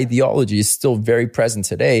 That ideology is still very present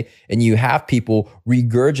today. And you have people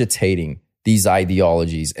regurgitating these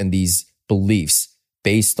ideologies and these beliefs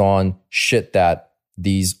based on shit that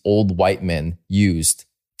these old white men used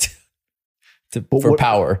for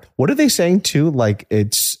power. What are they saying too? Like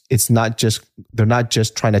it's not just, they're not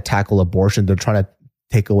just trying to tackle abortion. They're trying to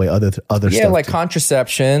take away other stuff. Yeah, like too.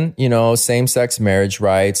 contraception, same-sex marriage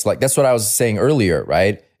rights. Like that's what I was saying earlier,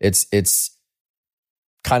 right? It's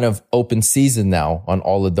kind of open season now on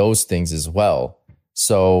all of those things as well.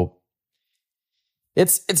 So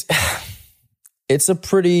it's a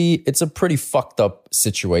pretty fucked up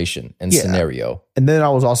situation and scenario. And then I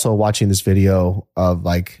was also watching this video of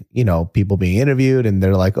like, people being interviewed and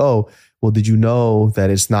they're like, oh, well, did you know that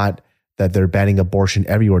it's not that they're banning abortion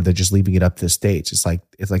everywhere? They're just leaving it up to the states. It's like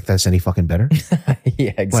that's any fucking better.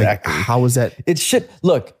 Yeah, exactly. Like, how is that? It should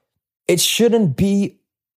look. it shouldn't be,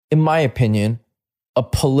 in my opinion, a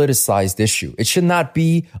politicized issue. It should not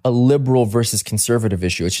be a liberal versus conservative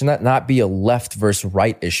issue. It should not be a left versus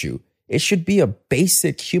right issue. It should be a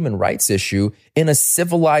basic human rights issue in a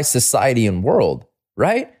civilized society and world,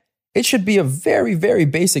 right? It should be a very, very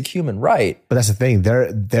basic human right. But that's the thing.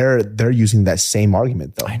 They're using that same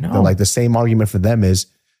argument though. I know. They're like, the same argument for them is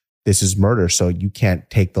this is murder, so you can't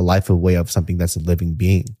take the life away of something that's a living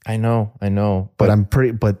being. I know. But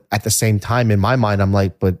at the same time, in my mind, I'm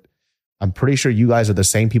like, but I'm pretty sure you guys are the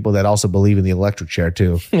same people that also believe in the electric chair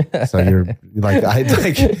too. So you're like,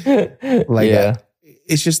 yeah.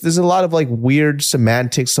 It's just, there's a lot of like weird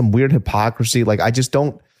semantics, some weird hypocrisy. Like, I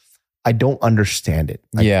don't understand it.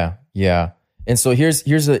 Yeah. And so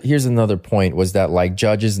here's another point, was that like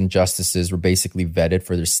judges and justices were basically vetted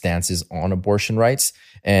for their stances on abortion rights.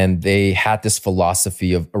 And they had this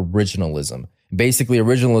philosophy of originalism. Basically,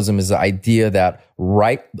 originalism is the idea that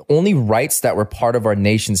only rights that were part of our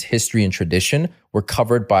nation's history and tradition were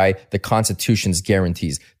covered by the Constitution's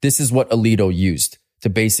guarantees. This is what Alito used to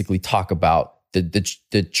basically talk about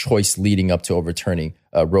the choice leading up to overturning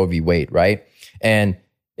Roe v. Wade, right? And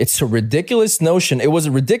it's a ridiculous notion. It was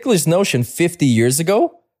a ridiculous notion 50 years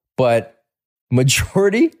ago, but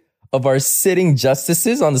majority of our sitting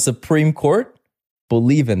justices on the Supreme Court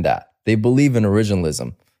believe in that. They believe in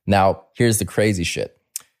originalism. Now, here's the crazy shit.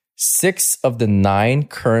 6 of the 9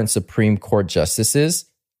 current Supreme Court justices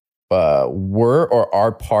were or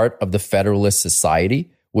are part of the Federalist Society,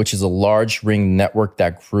 which is a large ring network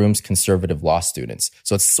that grooms conservative law students.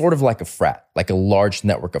 So it's sort of like a frat, like a large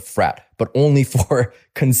network of frat, but only for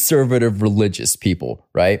conservative religious people,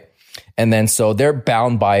 right? And then so they're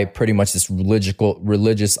bound by pretty much this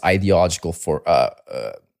religious ideological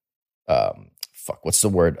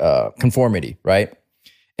conformity, right?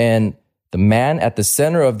 And the man at the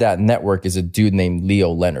center of that network is a dude named Leo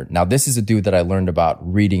Leonard. Now, this is a dude that I learned about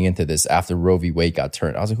reading into this after Roe v. Wade got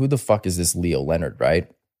turned. I was like, who the fuck is this Leo Leonard, right?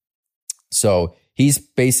 So he's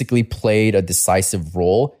basically played a decisive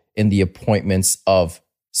role in the appointments of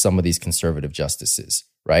some of these conservative justices,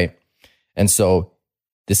 right? And so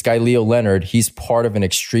this guy, Leo Leonard, he's part of an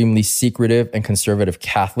extremely secretive and conservative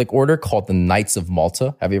Catholic order called the Knights of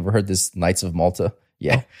Malta. Have you ever heard this Knights of Malta?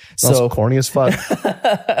 Yeah. So corny as fuck.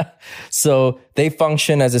 So they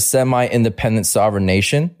function as a semi-independent sovereign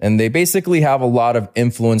nation, and they basically have a lot of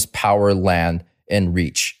influence, power, land, and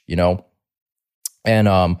reach, you know?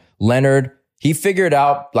 And Leonard, he figured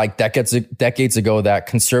out like decades ago that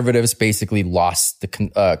conservatives basically lost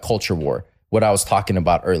the culture war. What I was talking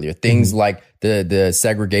about earlier, things like the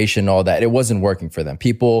segregation, all that, it wasn't working for them.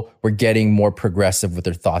 People were getting more progressive with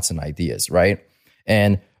their thoughts and ideas, right?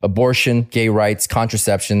 And abortion, gay rights,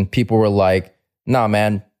 contraception, people were like, nah,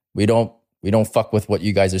 man, we don't fuck with what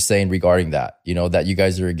you guys are saying regarding that, you know, that you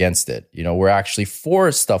guys are against it. You know, we're actually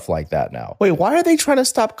for stuff like that now. Wait, why are they trying to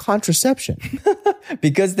stop contraception?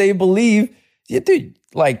 Because they believe, dude,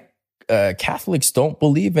 like, Catholics don't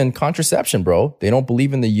believe in contraception, bro. They don't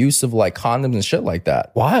believe in the use of like condoms and shit like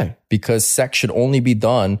that. Why? Because sex should only be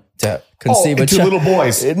done to conceive a child. Little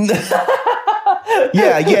boys.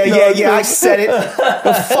 Yeah. I said it.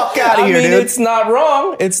 The fuck out of here, dude. It's not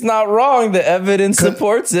wrong. It's not wrong. The evidence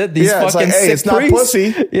supports it. These fucking like, hey, sick it's not priests.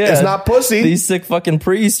 Pussy. Yeah, it's not pussy. These sick fucking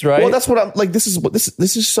priests, right? Well, that's what I'm like. This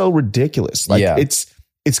is so ridiculous. Like,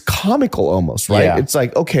 it's comical almost, right? Yeah. It's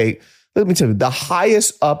like, okay, let me tell you, the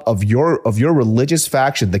highest up of your religious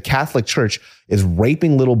faction, the Catholic Church, is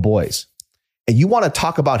raping little boys. And you want to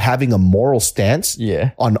talk about having a moral stance?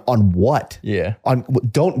 Yeah. On what? Yeah. On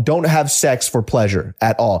don't have sex for pleasure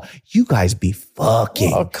at all. You guys be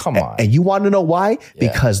fucking. Oh, come on. And you want to know why?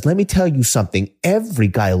 Yeah. Because let me tell you something. Every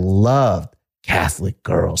guy loved Catholic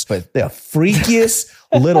girls, but they're freakiest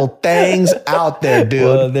little things out there, dude.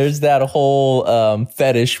 Well, there's that whole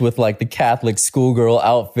fetish with like the Catholic schoolgirl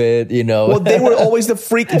outfit, you know. Well, they were always the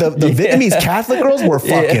freak. The Vietnamese Catholic girls were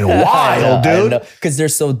fucking wild, dude. Because they're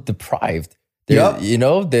so deprived. You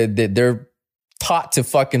know, they're taught to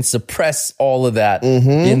fucking suppress all of that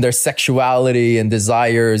in their sexuality and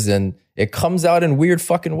desires, and it comes out in weird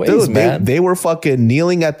fucking ways, dude, man. They were fucking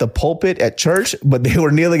kneeling at the pulpit at church, but they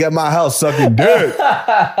were kneeling at my house sucking dick.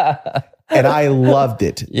 And I loved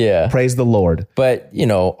it. Yeah. Praise the Lord. But, you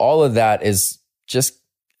know, all of that is just,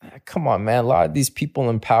 come on, man. A lot of these people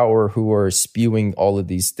in power who are spewing all of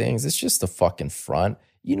these things, it's just a fucking front.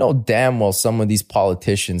 You know damn well some of these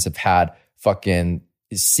politicians have had fucking,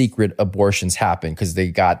 secret abortions happen because they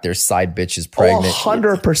got their side bitches pregnant.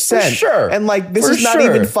 100%. For sure. And like, this For is not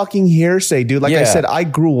sure. even fucking hearsay, dude. Like I said, I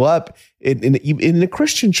grew up in a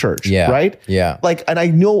Christian church, right? Yeah. Like, and I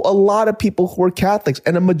know a lot of people who are Catholics,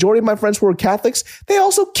 and a majority of my friends who are Catholics, they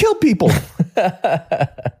also kill people.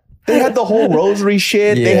 They had the whole rosary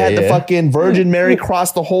shit. They had the fucking Virgin Mary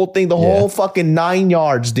cross, the whole thing, the whole fucking 9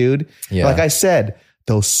 yards, dude. Yeah. Like I said,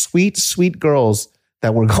 those sweet, sweet girls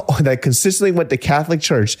that consistently went to Catholic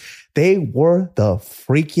church, they were the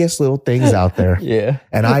freakiest little things out there. Yeah.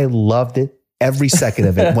 And I loved it every second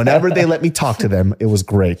of it. Whenever they let me talk to them, it was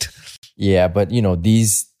great. Yeah, but you know,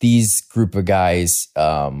 these group of guys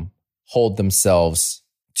hold themselves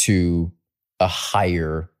to a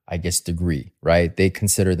higher, I guess, degree, right? They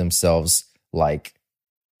consider themselves like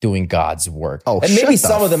doing God's work. Oh, and maybe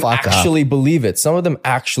some of them actually believe it. Some of them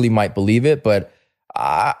actually might believe it, but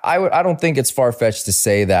I don't think it's far-fetched to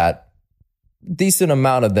say that decent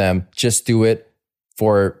amount of them just do it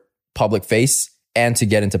for public face and to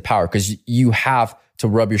get into power, because you have to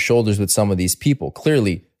rub your shoulders with some of these people.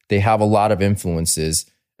 Clearly, they have a lot of influence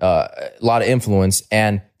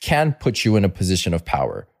and can put you in a position of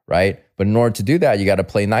power, right? But in order to do that, you got to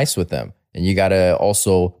play nice with them, and you got to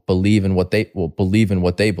also believe in what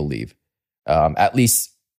they believe, at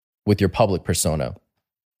least with your public persona.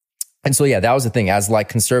 And so, yeah, that was the thing. As like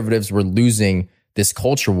conservatives were losing this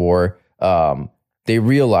culture war, they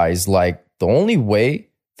realized like the only way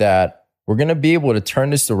that we're going to be able to turn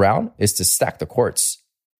this around is to stack the courts.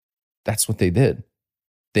 That's what they did.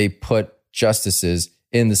 They put justices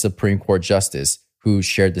in the Supreme Court justice who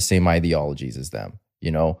shared the same ideologies as them, you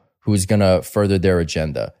know, who's going to further their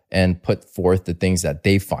agenda and put forth the things that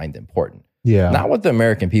they find important. Yeah. Not what the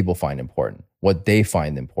American people find important, what they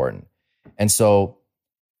find important. And so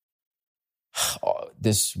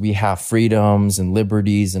we have freedoms and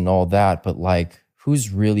liberties and all that, but like,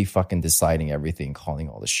 who's really fucking deciding everything, calling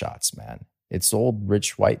all the shots, man? It's old,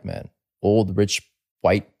 rich, white men. Old, rich,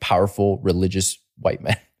 white, powerful, religious white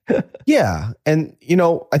men. Yeah. And, you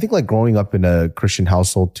know, I think like growing up in a Christian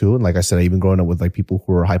household too, and like I said, even growing up with like people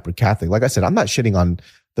who are hyper Catholic, like I said, I'm not shitting on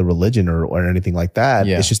the religion or anything like that.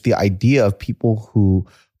 Yeah. It's just the idea of people who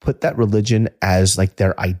put that religion as like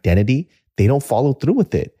their identity. They don't follow through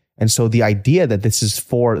with it. And so the idea that this is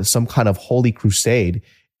for some kind of holy crusade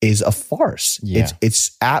is a farce. Yeah.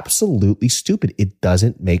 It's absolutely stupid. It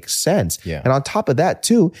doesn't make sense. Yeah. And on top of that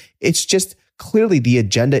too, it's just clearly the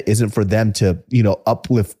agenda isn't for them to, you know,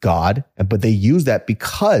 uplift God, but they use that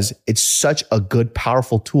because it's such a good,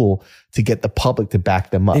 powerful tool to get the public to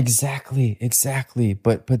back them up. Exactly.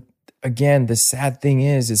 But again, the sad thing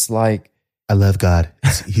is, it's like, I love God.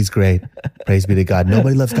 He's great. Praise be to God.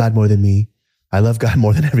 Nobody loves God more than me. I love God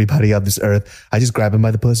more than everybody on this earth. I just grab him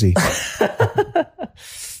by the pussy.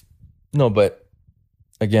 No, but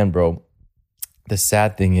again, bro, the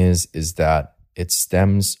sad thing is that it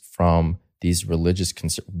stems from these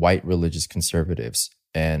white religious conservatives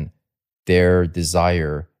and their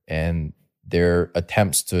desire and their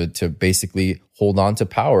attempts to basically hold on to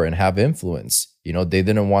power and have influence. You know, they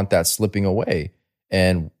didn't want that slipping away,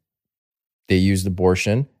 and they used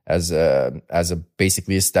abortion as a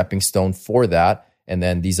basically a stepping stone for that. And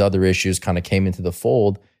then these other issues kind of came into the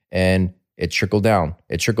fold, and it trickled down.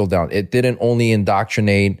 It didn't only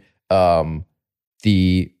indoctrinate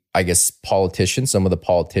the, I guess, politicians, some of the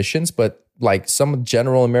politicians, but like some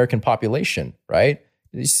general American population, right?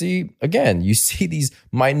 You see these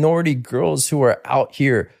minority girls who are out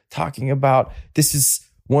here talking about, this is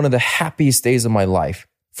one of the happiest days of my life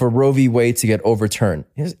for Roe v. Wade to get overturned.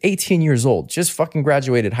 He was 18 years old, just fucking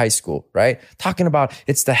graduated high school, right? Talking about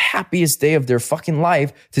it's the happiest day of their fucking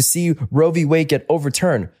life to see Roe v. Wade get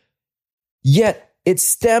overturned. Yet it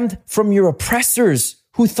stemmed from your oppressors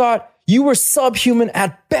who thought you were subhuman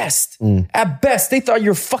at best. At best, they thought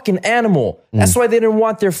you're a fucking animal. That's why they didn't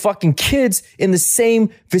want their fucking kids in the same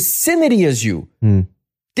vicinity as you. They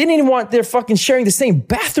didn't even want their fucking sharing the same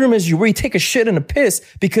bathroom as you, where you take a shit and a piss,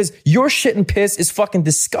 because your shit and piss is fucking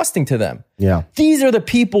disgusting to them. Yeah. These are the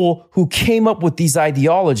people who came up with these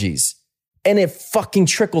ideologies, and it fucking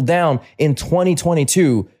trickled down in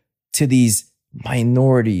 2022 to these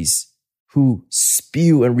minorities who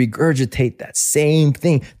spew and regurgitate that same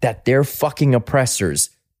thing that their oppressors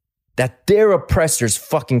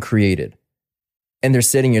fucking created. And they're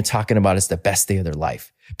sitting here talking about it's the best day of their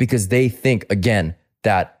life because they think, again,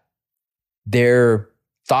 that their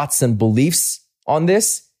thoughts and beliefs on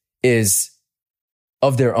this is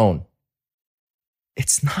of their own.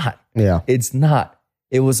 It's not. Yeah. It's not.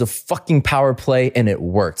 It was a fucking power play, and it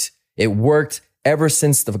worked. It worked ever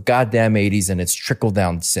since the goddamn 80s, and it's trickled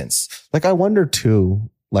down since. Like, I wonder too,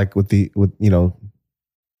 like with you know,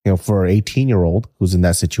 for an 18-year-old who's in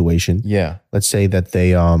that situation, let's say that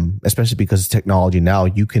they, especially because of technology now,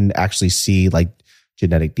 you can actually see like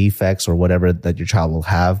genetic defects or whatever that your child will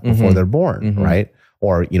have before they're born, right?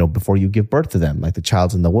 Or, before you give birth to them, like the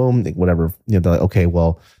child's in the womb, whatever, they're like, okay,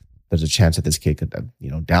 well, there's a chance that this kid could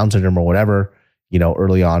have, Down syndrome or whatever,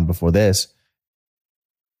 early on before this.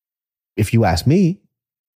 If you ask me,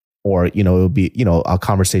 or, it would be, a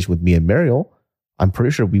conversation with me and Mariel, I'm pretty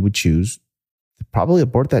sure we would choose to probably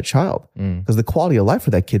abort that child because the quality of life for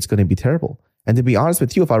that kid's going to be terrible. And to be honest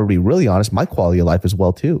with you, if I were to be really honest, my quality of life as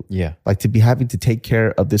well too. Yeah. Like to be having to take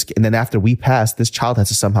care of this kid. And then after we pass, this child has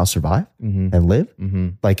to somehow survive and live.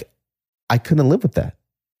 Like I couldn't live with that.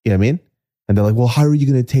 You know what I mean? And they're like, well, how are you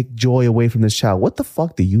going to take joy away from this child? What the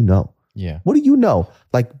fuck do you know? Yeah. What do you know?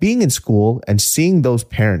 Like being in school and seeing those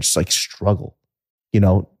parents like struggle,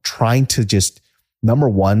 trying to just, number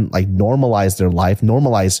one, like normalize their life,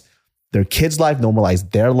 normalize their kids' life,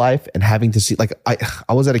 normalize their life, and having to see, like,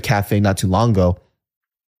 I was at a cafe not too long ago,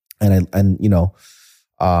 and I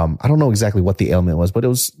don't know exactly what the ailment was, but it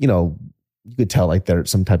was, you could tell like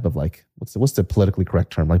there's some type of like, what's the politically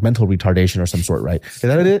correct term? Like mental retardation or some sort, right? Is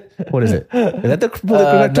that it? What is it? Is that the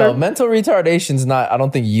politically correct term? No, mental retardation's not, I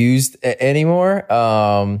don't think, used anymore.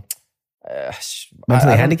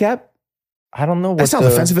 Mentally handicapped? I don't know what that sounds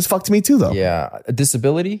offensive as fuck to me too, though. Yeah.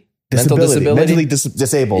 Disability? Mental disability. Mentally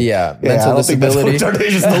disabled. Yeah. Mental disability. I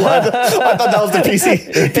thought that was the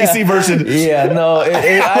PC version. Yeah. No.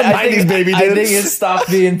 I 90s baby, dude. I think it stopped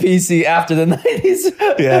being PC after the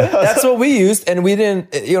 90s. Yeah. That's what we used. And we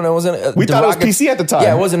didn't, it wasn't we thought it was PC at the time.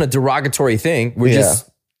 Yeah. It wasn't a derogatory thing. We're just,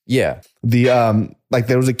 The, like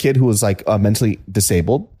there was a kid who was like mentally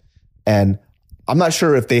disabled, and I'm not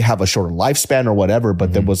sure if they have a shorter lifespan or whatever,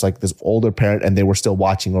 but there was like this older parent and they were still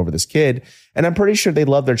watching over this kid. And I'm pretty sure they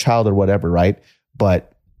love their child or whatever, right?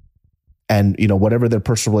 But, and whatever their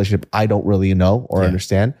personal relationship, I don't really know or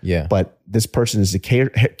understand. Yeah. But this person is the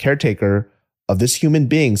caretaker of this human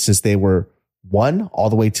being since they were 1 all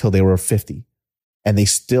the way till they were 50. And they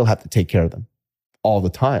still have to take care of them all the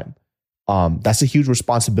time. That's a huge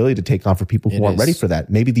responsibility to take on for people who aren't ready for that.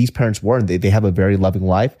 Maybe these parents weren't. They have a very loving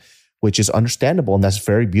life, which is understandable, and that's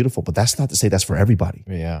very beautiful. But that's not to say that's for everybody.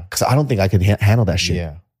 Yeah. Because I don't think I could handle that shit.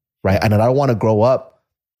 Yeah. Right. And I don't want to grow up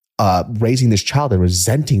raising this child and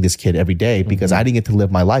resenting this kid every day because I didn't get to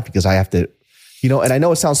live my life because I have to, and I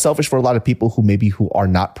know it sounds selfish for a lot of people who are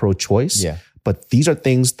not pro-choice. Yeah. But these are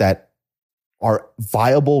things that are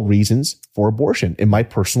viable reasons for abortion, in my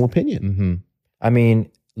personal opinion. I mean,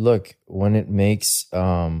 look, when it makes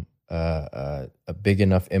a big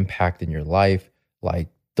enough impact in your life, like,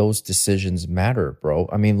 those decisions matter, bro.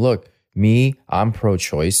 I mean, look, I'm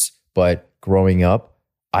pro-choice, but growing up,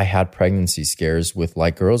 I had pregnancy scares with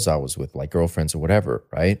like girls I was with, like girlfriends or whatever,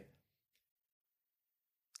 right?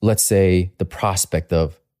 Let's say the prospect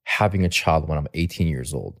of having a child when I'm 18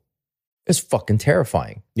 years old is fucking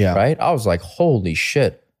terrifying, right? I was like, holy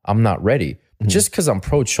shit, I'm not ready. But just because I'm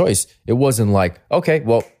pro-choice, it wasn't like, okay,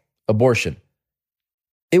 well, abortion.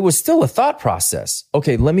 It was still a thought process.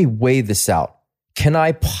 Okay, let me weigh this out. Can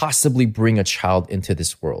I possibly bring a child into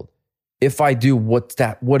this world? If I do,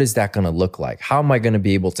 what is that going to look like? How am I going to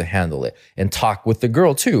be able to handle it? And talk with the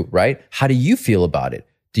girl too, right? How do you feel about it?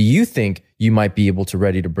 Do you think you might be able to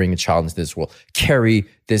ready to bring a child into this world, carry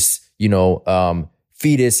this,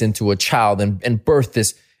 fetus into a child and birth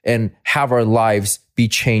this and have our lives be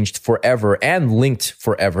changed forever and linked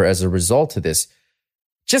forever as a result of this?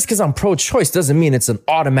 Just because I'm pro-choice doesn't mean it's an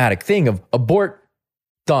automatic thing of abort,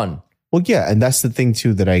 done. Well, yeah, and that's the thing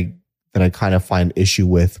too that I kind of find issue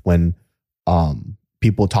with when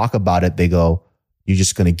people talk about it. They go, "You're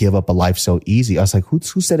just going to give up a life so easy." I was like,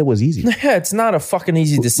 "Who said it was easy?" Yeah, it's not a fucking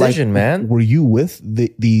easy decision, man. Were you with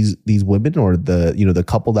these women or the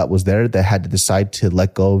couple that was there that had to decide to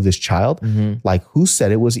let go of this child? Like, who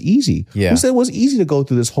said it was easy? Yeah. Who said it was easy to go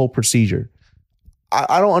through this whole procedure?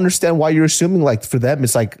 I don't understand why you're assuming like for them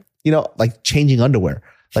it's like like changing underwear.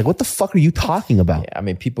 Like, what the fuck are you talking about? Yeah, I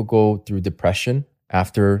mean, people go through depression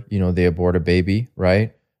after, they abort a baby,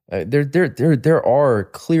 right? There are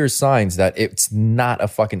clear signs that it's not a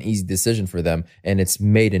fucking easy decision for them, and it's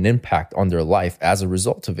made an impact on their life as a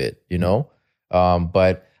result of it,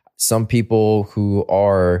 But some people who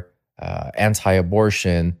are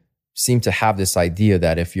anti-abortion seem to have this idea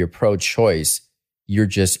that if you're pro-choice, you're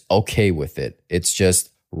just okay with it. It's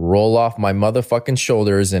just roll off my motherfucking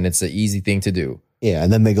shoulders, and it's an easy thing to do. Yeah,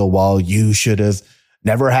 and then they go, well, you should have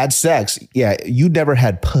never had sex. Yeah, you never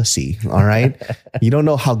had pussy, all right? You don't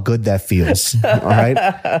know how good that feels, all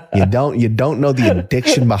right? You don't know the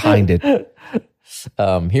addiction behind it.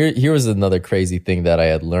 Here was another crazy thing that I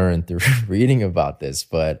had learned through reading about this.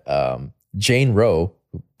 But Jane Roe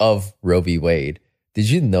of Roe v. Wade, did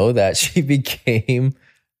you know that she became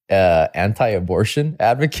anti-abortion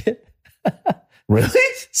advocate? Really?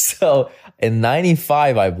 So in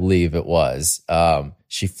 95, I believe it was,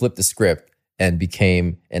 she flipped the script and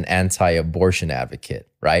became an anti-abortion advocate,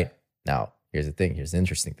 right? Now, here's the thing. Here's the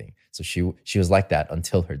interesting thing. So she was like that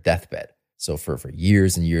until her deathbed. So for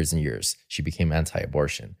years and years and years, she became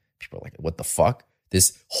anti-abortion. People are like, what the fuck?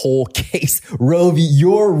 This whole case, Roe v.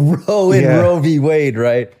 Roe v. Wade,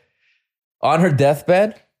 right? On her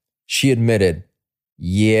deathbed, she admitted,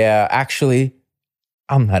 yeah, actually,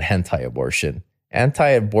 I'm not anti-abortion.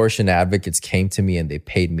 Anti-abortion advocates came to me and they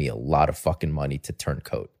paid me a lot of fucking money to turn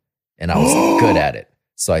coat. And I was good at it.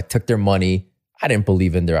 So I took their money. I didn't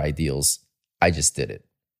believe in their ideals. I just did it.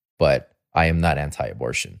 But I am not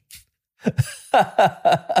anti-abortion.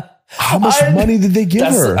 How much money did they give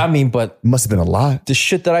her? I mean, but must have been a lot. The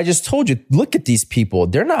shit that I just told you. Look at these people.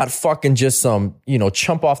 They're not fucking just some,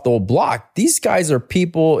 chump off the old block. These guys are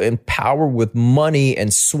people in power with money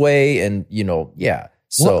and sway and, yeah.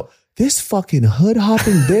 So what? This fucking hood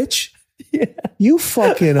hopping bitch. Yeah. You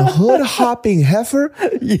fucking hood hopping heifer.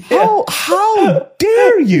 Yeah. How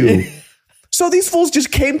dare you? So these fools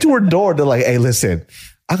just came to her door. They're like, hey, listen,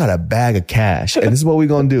 I got a bag of cash and this is what we're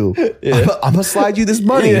going to do. Yeah. I'm going to slide you this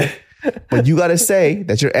money, but you got to say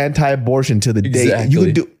that you're anti-abortion to the day. You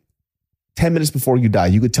could do 10 minutes before you die.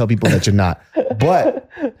 You could tell people that you're not, but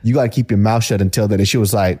you got to keep your mouth shut until then. And she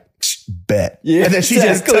was like, bet. Yeah, and then she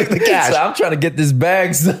just took the cash. So I'm trying to get this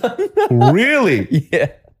bag, son. Really?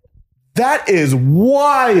 Yeah. That is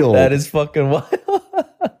wild. That is fucking wild.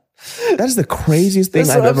 That is the craziest thing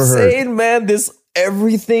That's I've ever heard. Saying, man,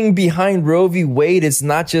 everything behind Roe v. Wade, it's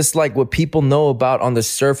not just like what people know about on the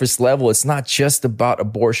surface level. It's not just about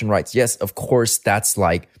abortion rights. Yes, of course, that's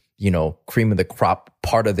like, cream of the crop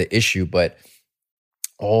part of the issue, but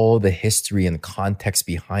all the history and context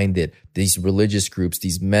behind it, these religious groups,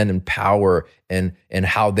 these men in power and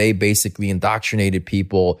how they basically indoctrinated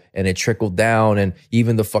people and it trickled down, and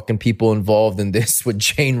even the fucking people involved in this with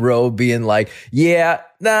Jane Roe being like, yeah,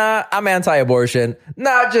 nah, I'm anti-abortion.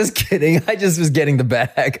 Nah, just kidding. I just was getting the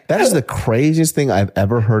bag. That is the craziest thing I've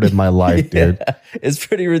ever heard in my life, dude. It's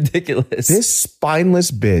pretty ridiculous. This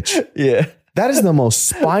spineless bitch. Yeah. That is the most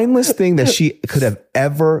spineless thing that she could have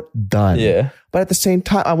ever done. Yeah. But at the same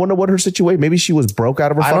time, I wonder what her situation, maybe she was broke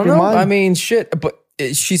out of her I fucking don't know. mind. I mean, shit. But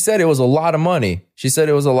she said it was a lot of money. She said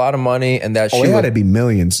it was a lot of money and that it had to be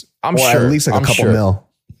millions. I'm or sure. At least like a couple mil.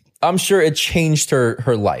 I'm sure it changed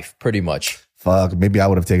her life pretty much. Fuck, maybe I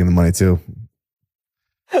would have taken the money too.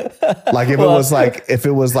 Like if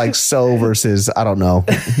it was like So versus, I don't know,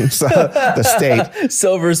 the state.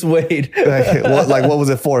 So versus Wade. Like what was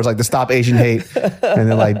it for? It's like to stop Asian hate. And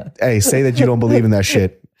they're like, hey, say that you don't believe in that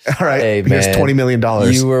shit. All right, hey, here's man, $20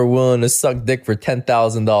 million. You were willing to suck dick for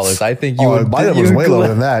 $10,000. I think you would. My number was way lower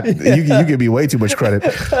than that. You give me way too much credit.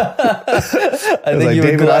 I think you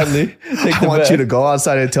would gladly. I want you to go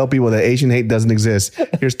outside and tell people that Asian hate doesn't exist.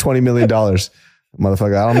 Here's $20 million.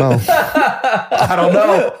 Motherfucker, I don't know. I don't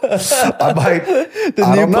know. I might. The I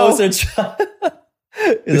new don't know. poster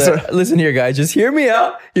listen here, guys. Just hear me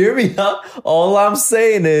out. Hear me out. All I'm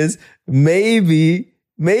saying is maybe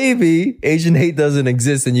Asian hate doesn't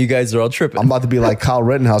exist and you guys are all tripping. I'm about to be like Kyle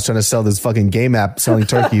Rittenhouse trying to sell this fucking game app selling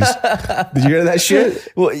turkeys. Did you hear that shit?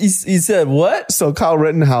 Well, he said what? So Kyle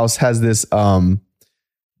Rittenhouse has this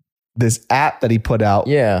this app that he put out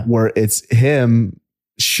where it's him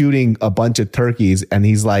shooting a bunch of turkeys and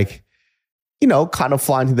he's like, kind of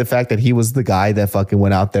flying to the fact that he was the guy that fucking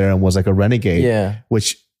went out there and was like a renegade. Yeah.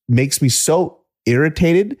 Which makes me so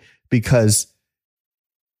irritated because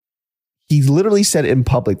he literally said in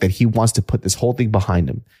public that he wants to put this whole thing behind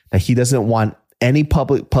him, that he doesn't want any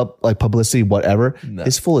publicity, whatever. No.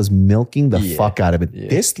 This fool is milking the fuck out of it. Yeah.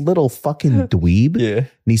 This little fucking dweeb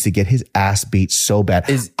needs to get his ass beat so bad.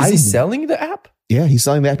 Is he selling the app? Yeah, he's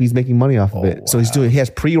selling the app. He's making money off of it. Wow. So he has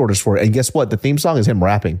pre-orders for it. And guess what? The theme song is him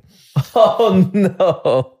rapping. Oh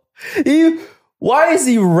no. Why is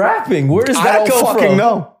he rapping? Where does that come from? I don't fucking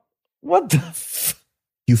know. What the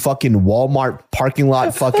You fucking Walmart parking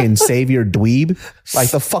lot fucking savior dweeb.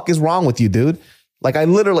 Like the fuck is wrong with you, dude? Like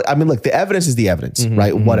look, the evidence is the evidence,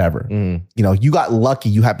 right? Whatever. You got lucky.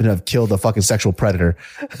 You happen to have killed a fucking sexual predator.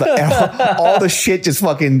 But all the shit just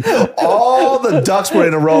fucking, all the ducks were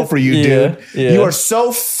in a row for you, dude. Yeah. You are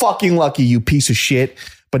so fucking lucky, you piece of shit.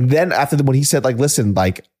 But then when he said like, listen,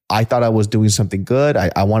 like I thought I was doing something good. I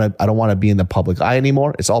don't want to be in the public eye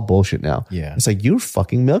anymore. It's all bullshit now. Yeah. It's like, you're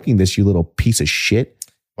fucking milking this, you little piece of shit.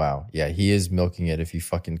 Wow. Yeah, he is milking it if he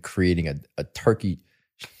fucking creating a turkey.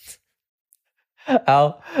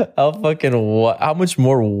 How fucking how much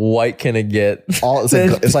more white can it get?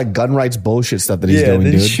 It's like gun rights bullshit stuff that he's doing,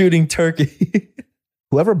 then dude. shooting turkey.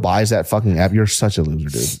 Whoever buys that fucking app, you're such a loser,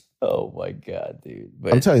 dude. Oh my God, dude.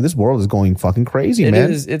 But I'm telling you, this world is going fucking crazy,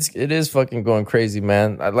 man. It is fucking going crazy,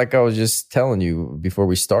 man. Like I was just telling you before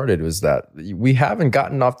we started, was that we haven't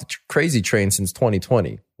gotten off the crazy train since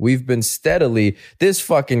 2020. We've been steadily, this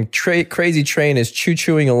fucking crazy train is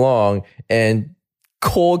chewing along, and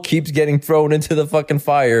coal keeps getting thrown into the fucking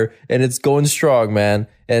fire, and it's going strong, man.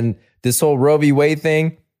 And this whole Roe v. Wade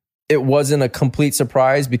thing, it wasn't a complete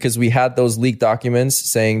surprise because we had those leaked documents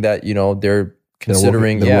saying that, you know, they're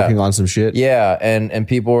considering they're working on some shit. Yeah. And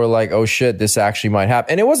people were like, oh shit, this actually might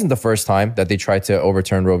happen. And it wasn't the first time that they tried to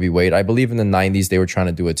overturn Roe v. Wade. I believe in the 90s they were trying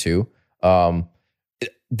to do it too.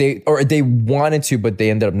 They wanted to, but they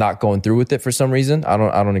ended up not going through with it for some reason. I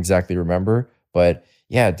don't exactly remember. But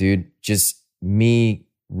yeah, dude, just me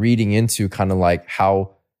reading into kind of like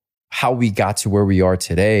how we got to where we are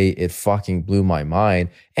today, it fucking blew my mind.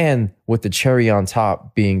 And with the cherry on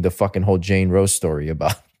top being the fucking whole Jane Rose story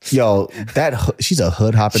about. Yo, she's a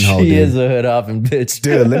hood hopping hoe, dude. She is a hood hopping bitch.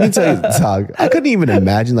 Dude, let me tell you, Tog, I couldn't even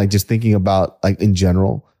imagine, like, just thinking about, like, in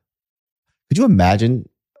general. Could you imagine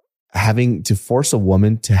having to force a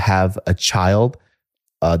woman to have a child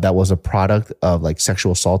that was a product of, like,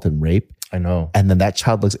 sexual assault and rape? I know. And then that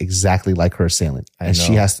child looks exactly like her assailant. And know.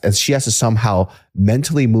 she has to somehow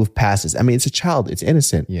mentally move past this. I mean, it's a child, it's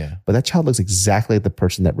innocent. Yeah. But that child looks exactly like the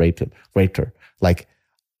person that raped her. Like,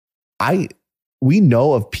 we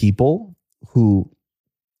know of people who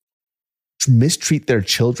mistreat their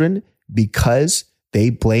children because they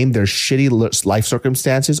blame their shitty life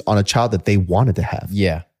circumstances on a child that they wanted to have.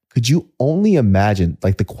 Yeah. Could you only imagine,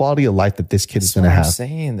 like, the quality of life that this kid is going to have?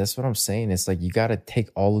 That's what I'm saying. It's like, you got to take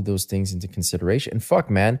all of those things into consideration. And fuck,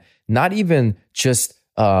 man, not even just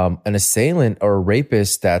an assailant or a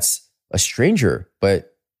rapist that's a stranger,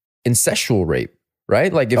 but incestual rape,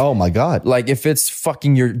 right? Like, oh my God. Like, if it's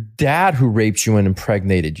fucking your dad who raped you and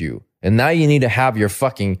impregnated you, and now you need to have you're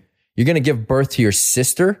going to give birth to your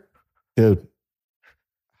sister? Dude,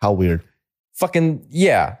 how weird. Fucking,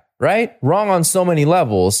 yeah. Right? Wrong on so many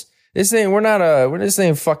levels. We're just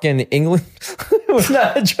saying fucking England. We're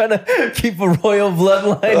not trying to keep a royal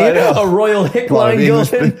bloodline, a royal hick line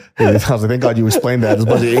going. I was like, thank God you explained that. There's a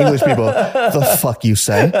bunch of English people. The fuck you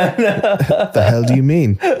say? The hell do you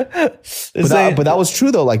mean? But that was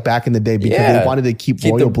true though, like back in the day, because they wanted to keep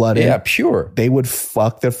royal blood in. Yeah, pure. They would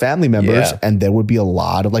fuck their family members and there would be a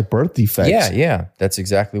lot of like birth defects. Yeah. That's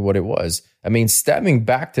exactly what it was. I mean, stepping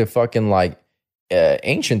back to fucking like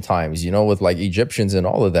ancient times, you know, with like Egyptians and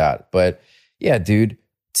all of that. But yeah, dude,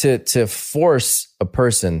 to force a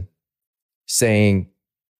person saying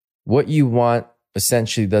what you want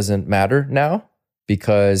essentially doesn't matter now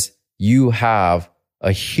because you have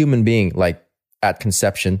a human being like at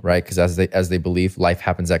conception, right? Because as they believe, life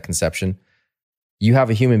happens at conception. You have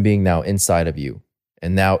a human being now inside of you.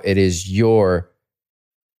 And now it is your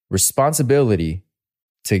responsibility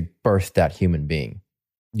to birth that human being.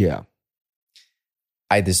 Yeah.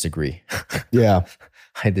 I disagree. Yeah.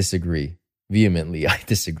 I disagree. Vehemently, I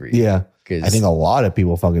disagree. Yeah. I think a lot of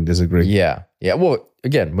people fucking disagree. Yeah. Yeah. Well,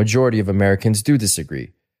 again, majority of Americans do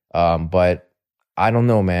disagree. But I don't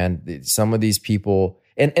know, man. Some of these people,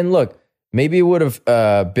 and look, maybe it would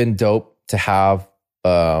have been dope to have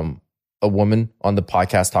a woman on the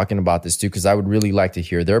podcast talking about this too, because I would really like to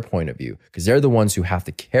hear their point of view, because they're the ones who have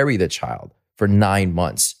to carry the child for 9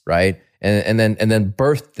 months, right? And then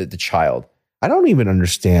birth the child. I don't even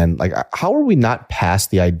understand, like, how are we not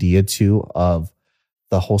past the idea too of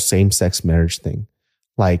the whole same-sex marriage thing?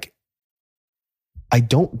 Like, I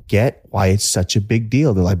don't get why it's such a big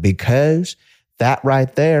deal. They're like, because that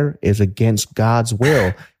right there is against God's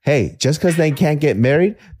will. Hey, just because they can't get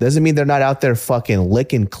married doesn't mean they're not out there fucking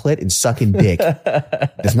licking clit and sucking dick.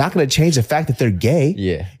 It's not going to change the fact that they're gay.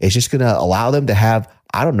 Yeah. It's just going to allow them to have,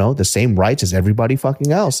 I don't know, the same rights as everybody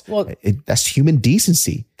fucking else. Well, that's human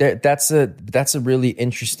decency. That's a really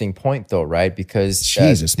interesting point though, right? Because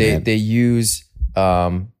Jesus, they use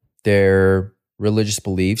their religious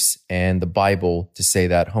beliefs and the Bible to say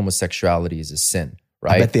that homosexuality is a sin,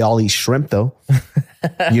 right? I bet they all eat shrimp though.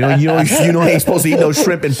 you know, you ain't supposed to eat no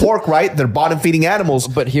shrimp and pork, right? They're bottom feeding animals.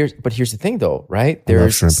 But here's the thing though, right?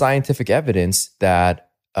 There's scientific evidence that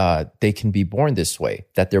they can be born this way,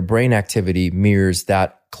 that their brain activity mirrors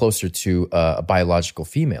that closer to a biological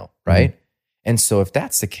female, right? Mm-hmm. And so if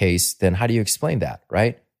that's the case, then how do you explain that,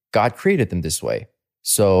 right? God created them this way.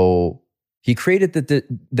 So he created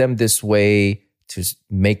them this way to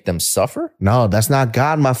make them suffer? No, that's not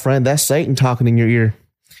God, my friend. That's Satan talking in your ear.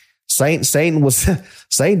 Satan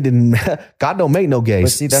didn't. God don't make no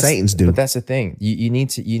gays. Satan's do. But that's the thing. You need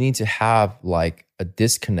to have like a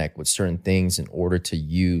disconnect with certain things in order to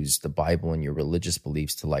use the Bible and your religious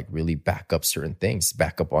beliefs to like really back up certain things,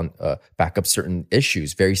 back up certain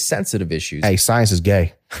issues, very sensitive issues. Hey, science is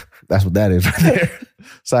gay. That's what that is right there.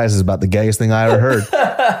 Science is about the gayest thing I ever heard.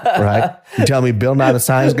 Right? You tell me Bill Nye the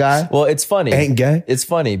science guy? Well, it's funny. Ain't gay? It's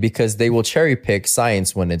funny because they will cherry pick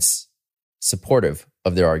science when it's supportive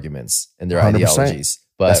of their arguments and their 100%. ideologies.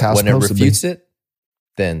 But when it refutes it,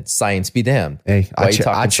 then science be damned. Hey,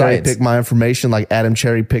 I cherry pick my information like Adam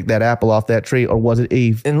cherry picked that apple off that tree, or was it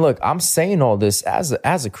Eve? And look, I'm saying all this as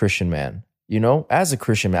a Christian man, as a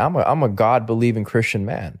Christian man. I'm a God-believing Christian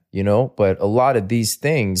man, but a lot of these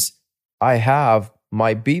things I have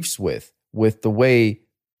my beefs with the way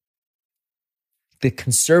the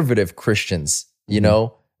conservative Christians,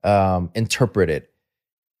 interpret it.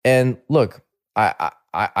 And look,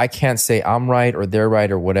 I can't say I'm right or they're right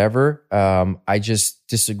or whatever. I just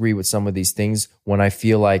disagree with some of these things when I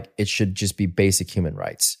feel like it should just be basic human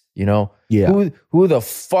rights. Yeah. Who the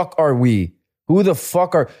fuck are we? Matter of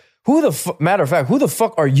fact, who the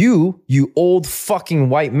fuck are you old fucking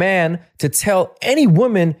white man, to tell any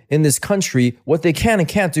woman in this country what they can and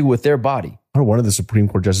can't do with their body? Or one of the Supreme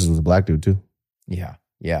Court justices was a black dude too. Yeah,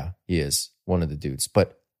 he is one of the dudes.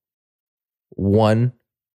 But one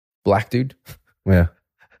black dude? Yeah.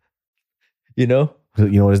 You know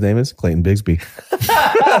what his name is? Clayton Bigsby.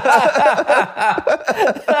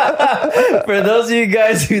 For those of you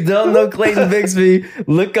guys who don't know Clayton Bigsby,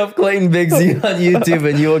 look up Clayton Bigsby on YouTube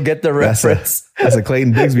and you will get the reference. That's a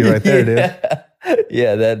Clayton Bigsby right there, dude.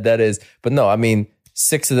 Yeah, that is. But no, I mean,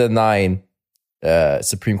 6 of the 9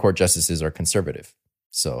 Supreme Court justices are conservative.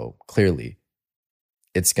 So clearly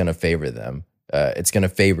it's going to favor them. It's going to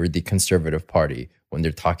favor the conservative party when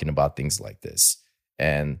they're talking about things like this.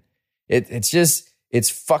 And it's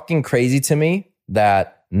fucking crazy to me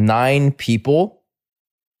that 9 people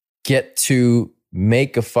get to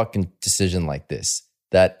make a fucking decision like this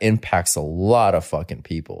that impacts a lot of fucking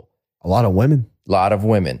people. A lot of women. A lot of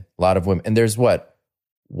women. And there's what?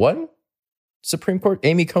 One Supreme Court?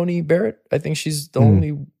 Amy Coney Barrett? I think she's the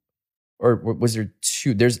only, or was there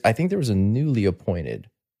 2? I think there was a newly appointed.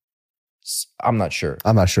 I'm not sure.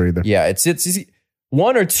 I'm not sure either. Yeah, it's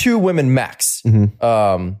 1 or 2 women max.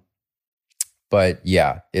 Mm-hmm. But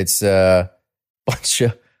yeah, it's a bunch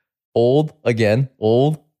of old,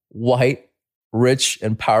 white, rich,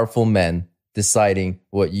 and powerful men deciding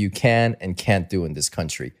what you can and can't do in this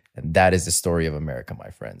country. And that is the story of America,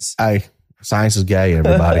 my friends. Science is gay,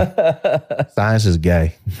 everybody. Science is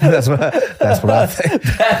gay. That's what I think.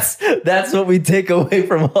 That's what we take away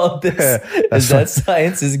from all this, is that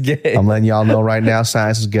science is gay. I'm letting y'all know right now,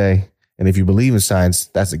 science is gay. And if you believe in science,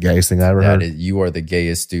 that's the gayest thing I ever heard. You are the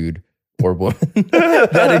gayest dude or woman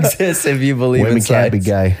that exists if you believe in science. Women can't be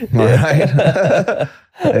gay. All right?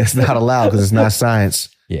 It's not allowed because it's not science.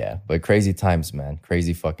 Yeah, but crazy times, man.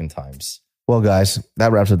 Crazy fucking times. Well, guys,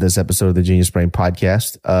 that wraps up this episode of the Genius Brain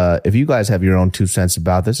Podcast. If you guys have your own 2 cents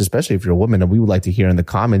about this, especially if you're a woman, and we would like to hear in the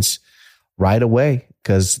comments right away,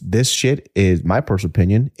 because this shit is, my personal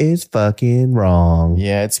opinion, is fucking wrong.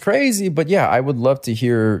 Yeah, it's crazy. But yeah, I would love to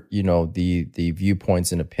hear, the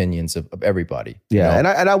viewpoints and opinions of everybody. Yeah, and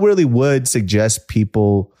I really would suggest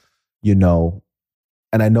people, and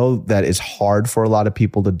I know that it's hard for a lot of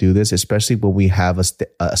people to do this, especially when we have a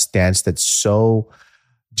stance that's so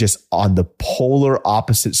just on the polar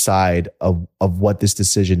opposite side of what this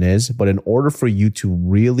decision is. But in order for you to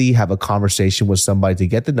really have a conversation with somebody to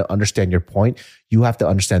get them to understand your point, you have to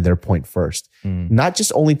understand their point first. Not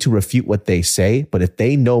just only to refute what they say, but if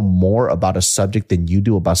they know more about a subject than you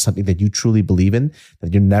do, about something that you truly believe in,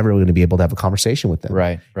 then you're never going to be able to have a conversation with them.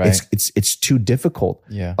 Right. It's too difficult.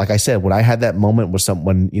 Yeah. Like I said, when I had that moment with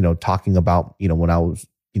someone, talking about, when I was,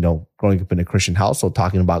 growing up in a Christian household,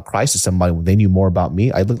 talking about Christ to somebody when they knew more about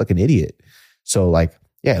me, I looked like an idiot. So like,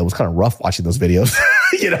 yeah, it was kind of rough watching those videos.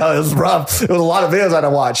 It was rough. It was a lot of videos I had to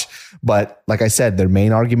watch. But like I said, their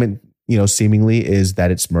main argument, seemingly is that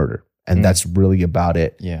it's murder. And that's really about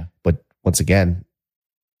it. Yeah. But once again,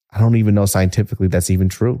 I don't even know scientifically that's even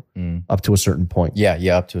true up to a certain point.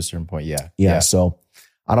 Yeah. Up to a certain point. Yeah. So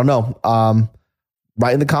I don't know.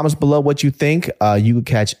 Write in the comments below what you think. You can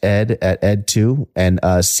catch Ed at Ed2 and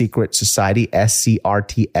Secret Society,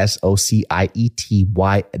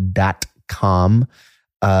 SCRTSOCIETY.com.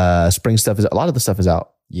 Spring stuff a lot of the stuff is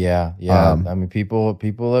out. Yeah. I mean, people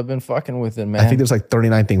have been fucking with it, man. I think there's like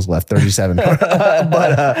 39 things left, 37.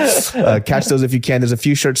 But catch those if you can. There's a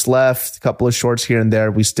few shirts left, a couple of shorts here and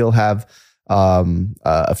there. We still have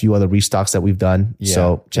a few other restocks that we've done.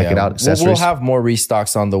 So check it out. We'll have more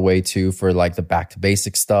restocks on the way too for like the back to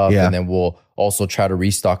basic stuff. And then we'll also try to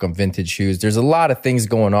restock on vintage shoes. There's a lot of things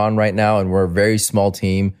going on right now and we're a very small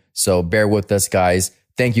team. So bear with us, guys.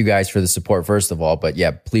 Thank you guys for the support, first of all. But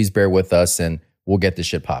yeah, please bear with us and we'll get this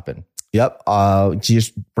shit popping. Yep.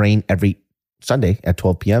 Just brain every Sunday at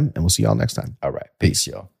 12 p.m. and we'll see y'all next time. All right. Peace,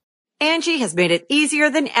 y'all. Angie has made it easier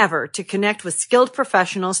than ever to connect with skilled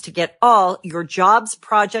professionals to get all your jobs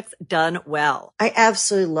projects done well. I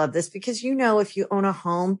absolutely love this because, you know, if you own a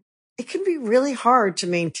home, it can be really hard to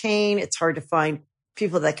maintain. It's hard to find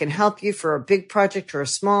people that can help you for a big project or a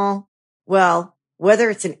small. Well, whether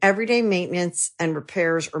it's in everyday maintenance and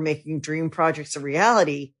repairs or making dream projects a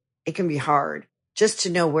reality, it can be hard just to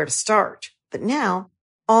know where to start. But now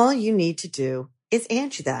all you need to do is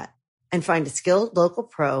Angie that and find a skilled local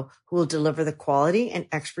pro who will deliver the quality and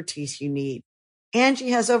expertise you need. Angie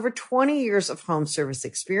has over 20 years of home service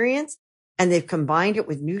experience, and they've combined it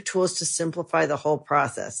with new tools to simplify the whole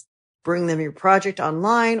process. Bring them your project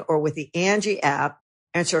online or with the Angie app,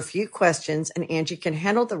 answer a few questions, and Angie can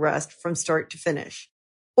handle the rest from start to finish.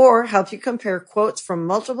 Or help you compare quotes from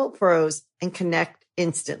multiple pros and connect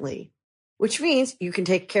instantly, which means you can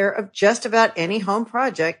take care of just about any home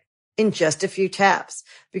project in just a few taps.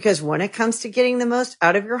 Because when it comes to getting the most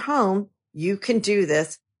out of your home, you can do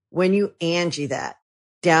this when you Angie that.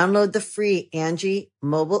 Download the free Angie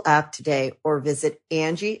mobile app today or visit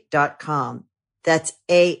Angie.com. That's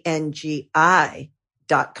ANGI.com.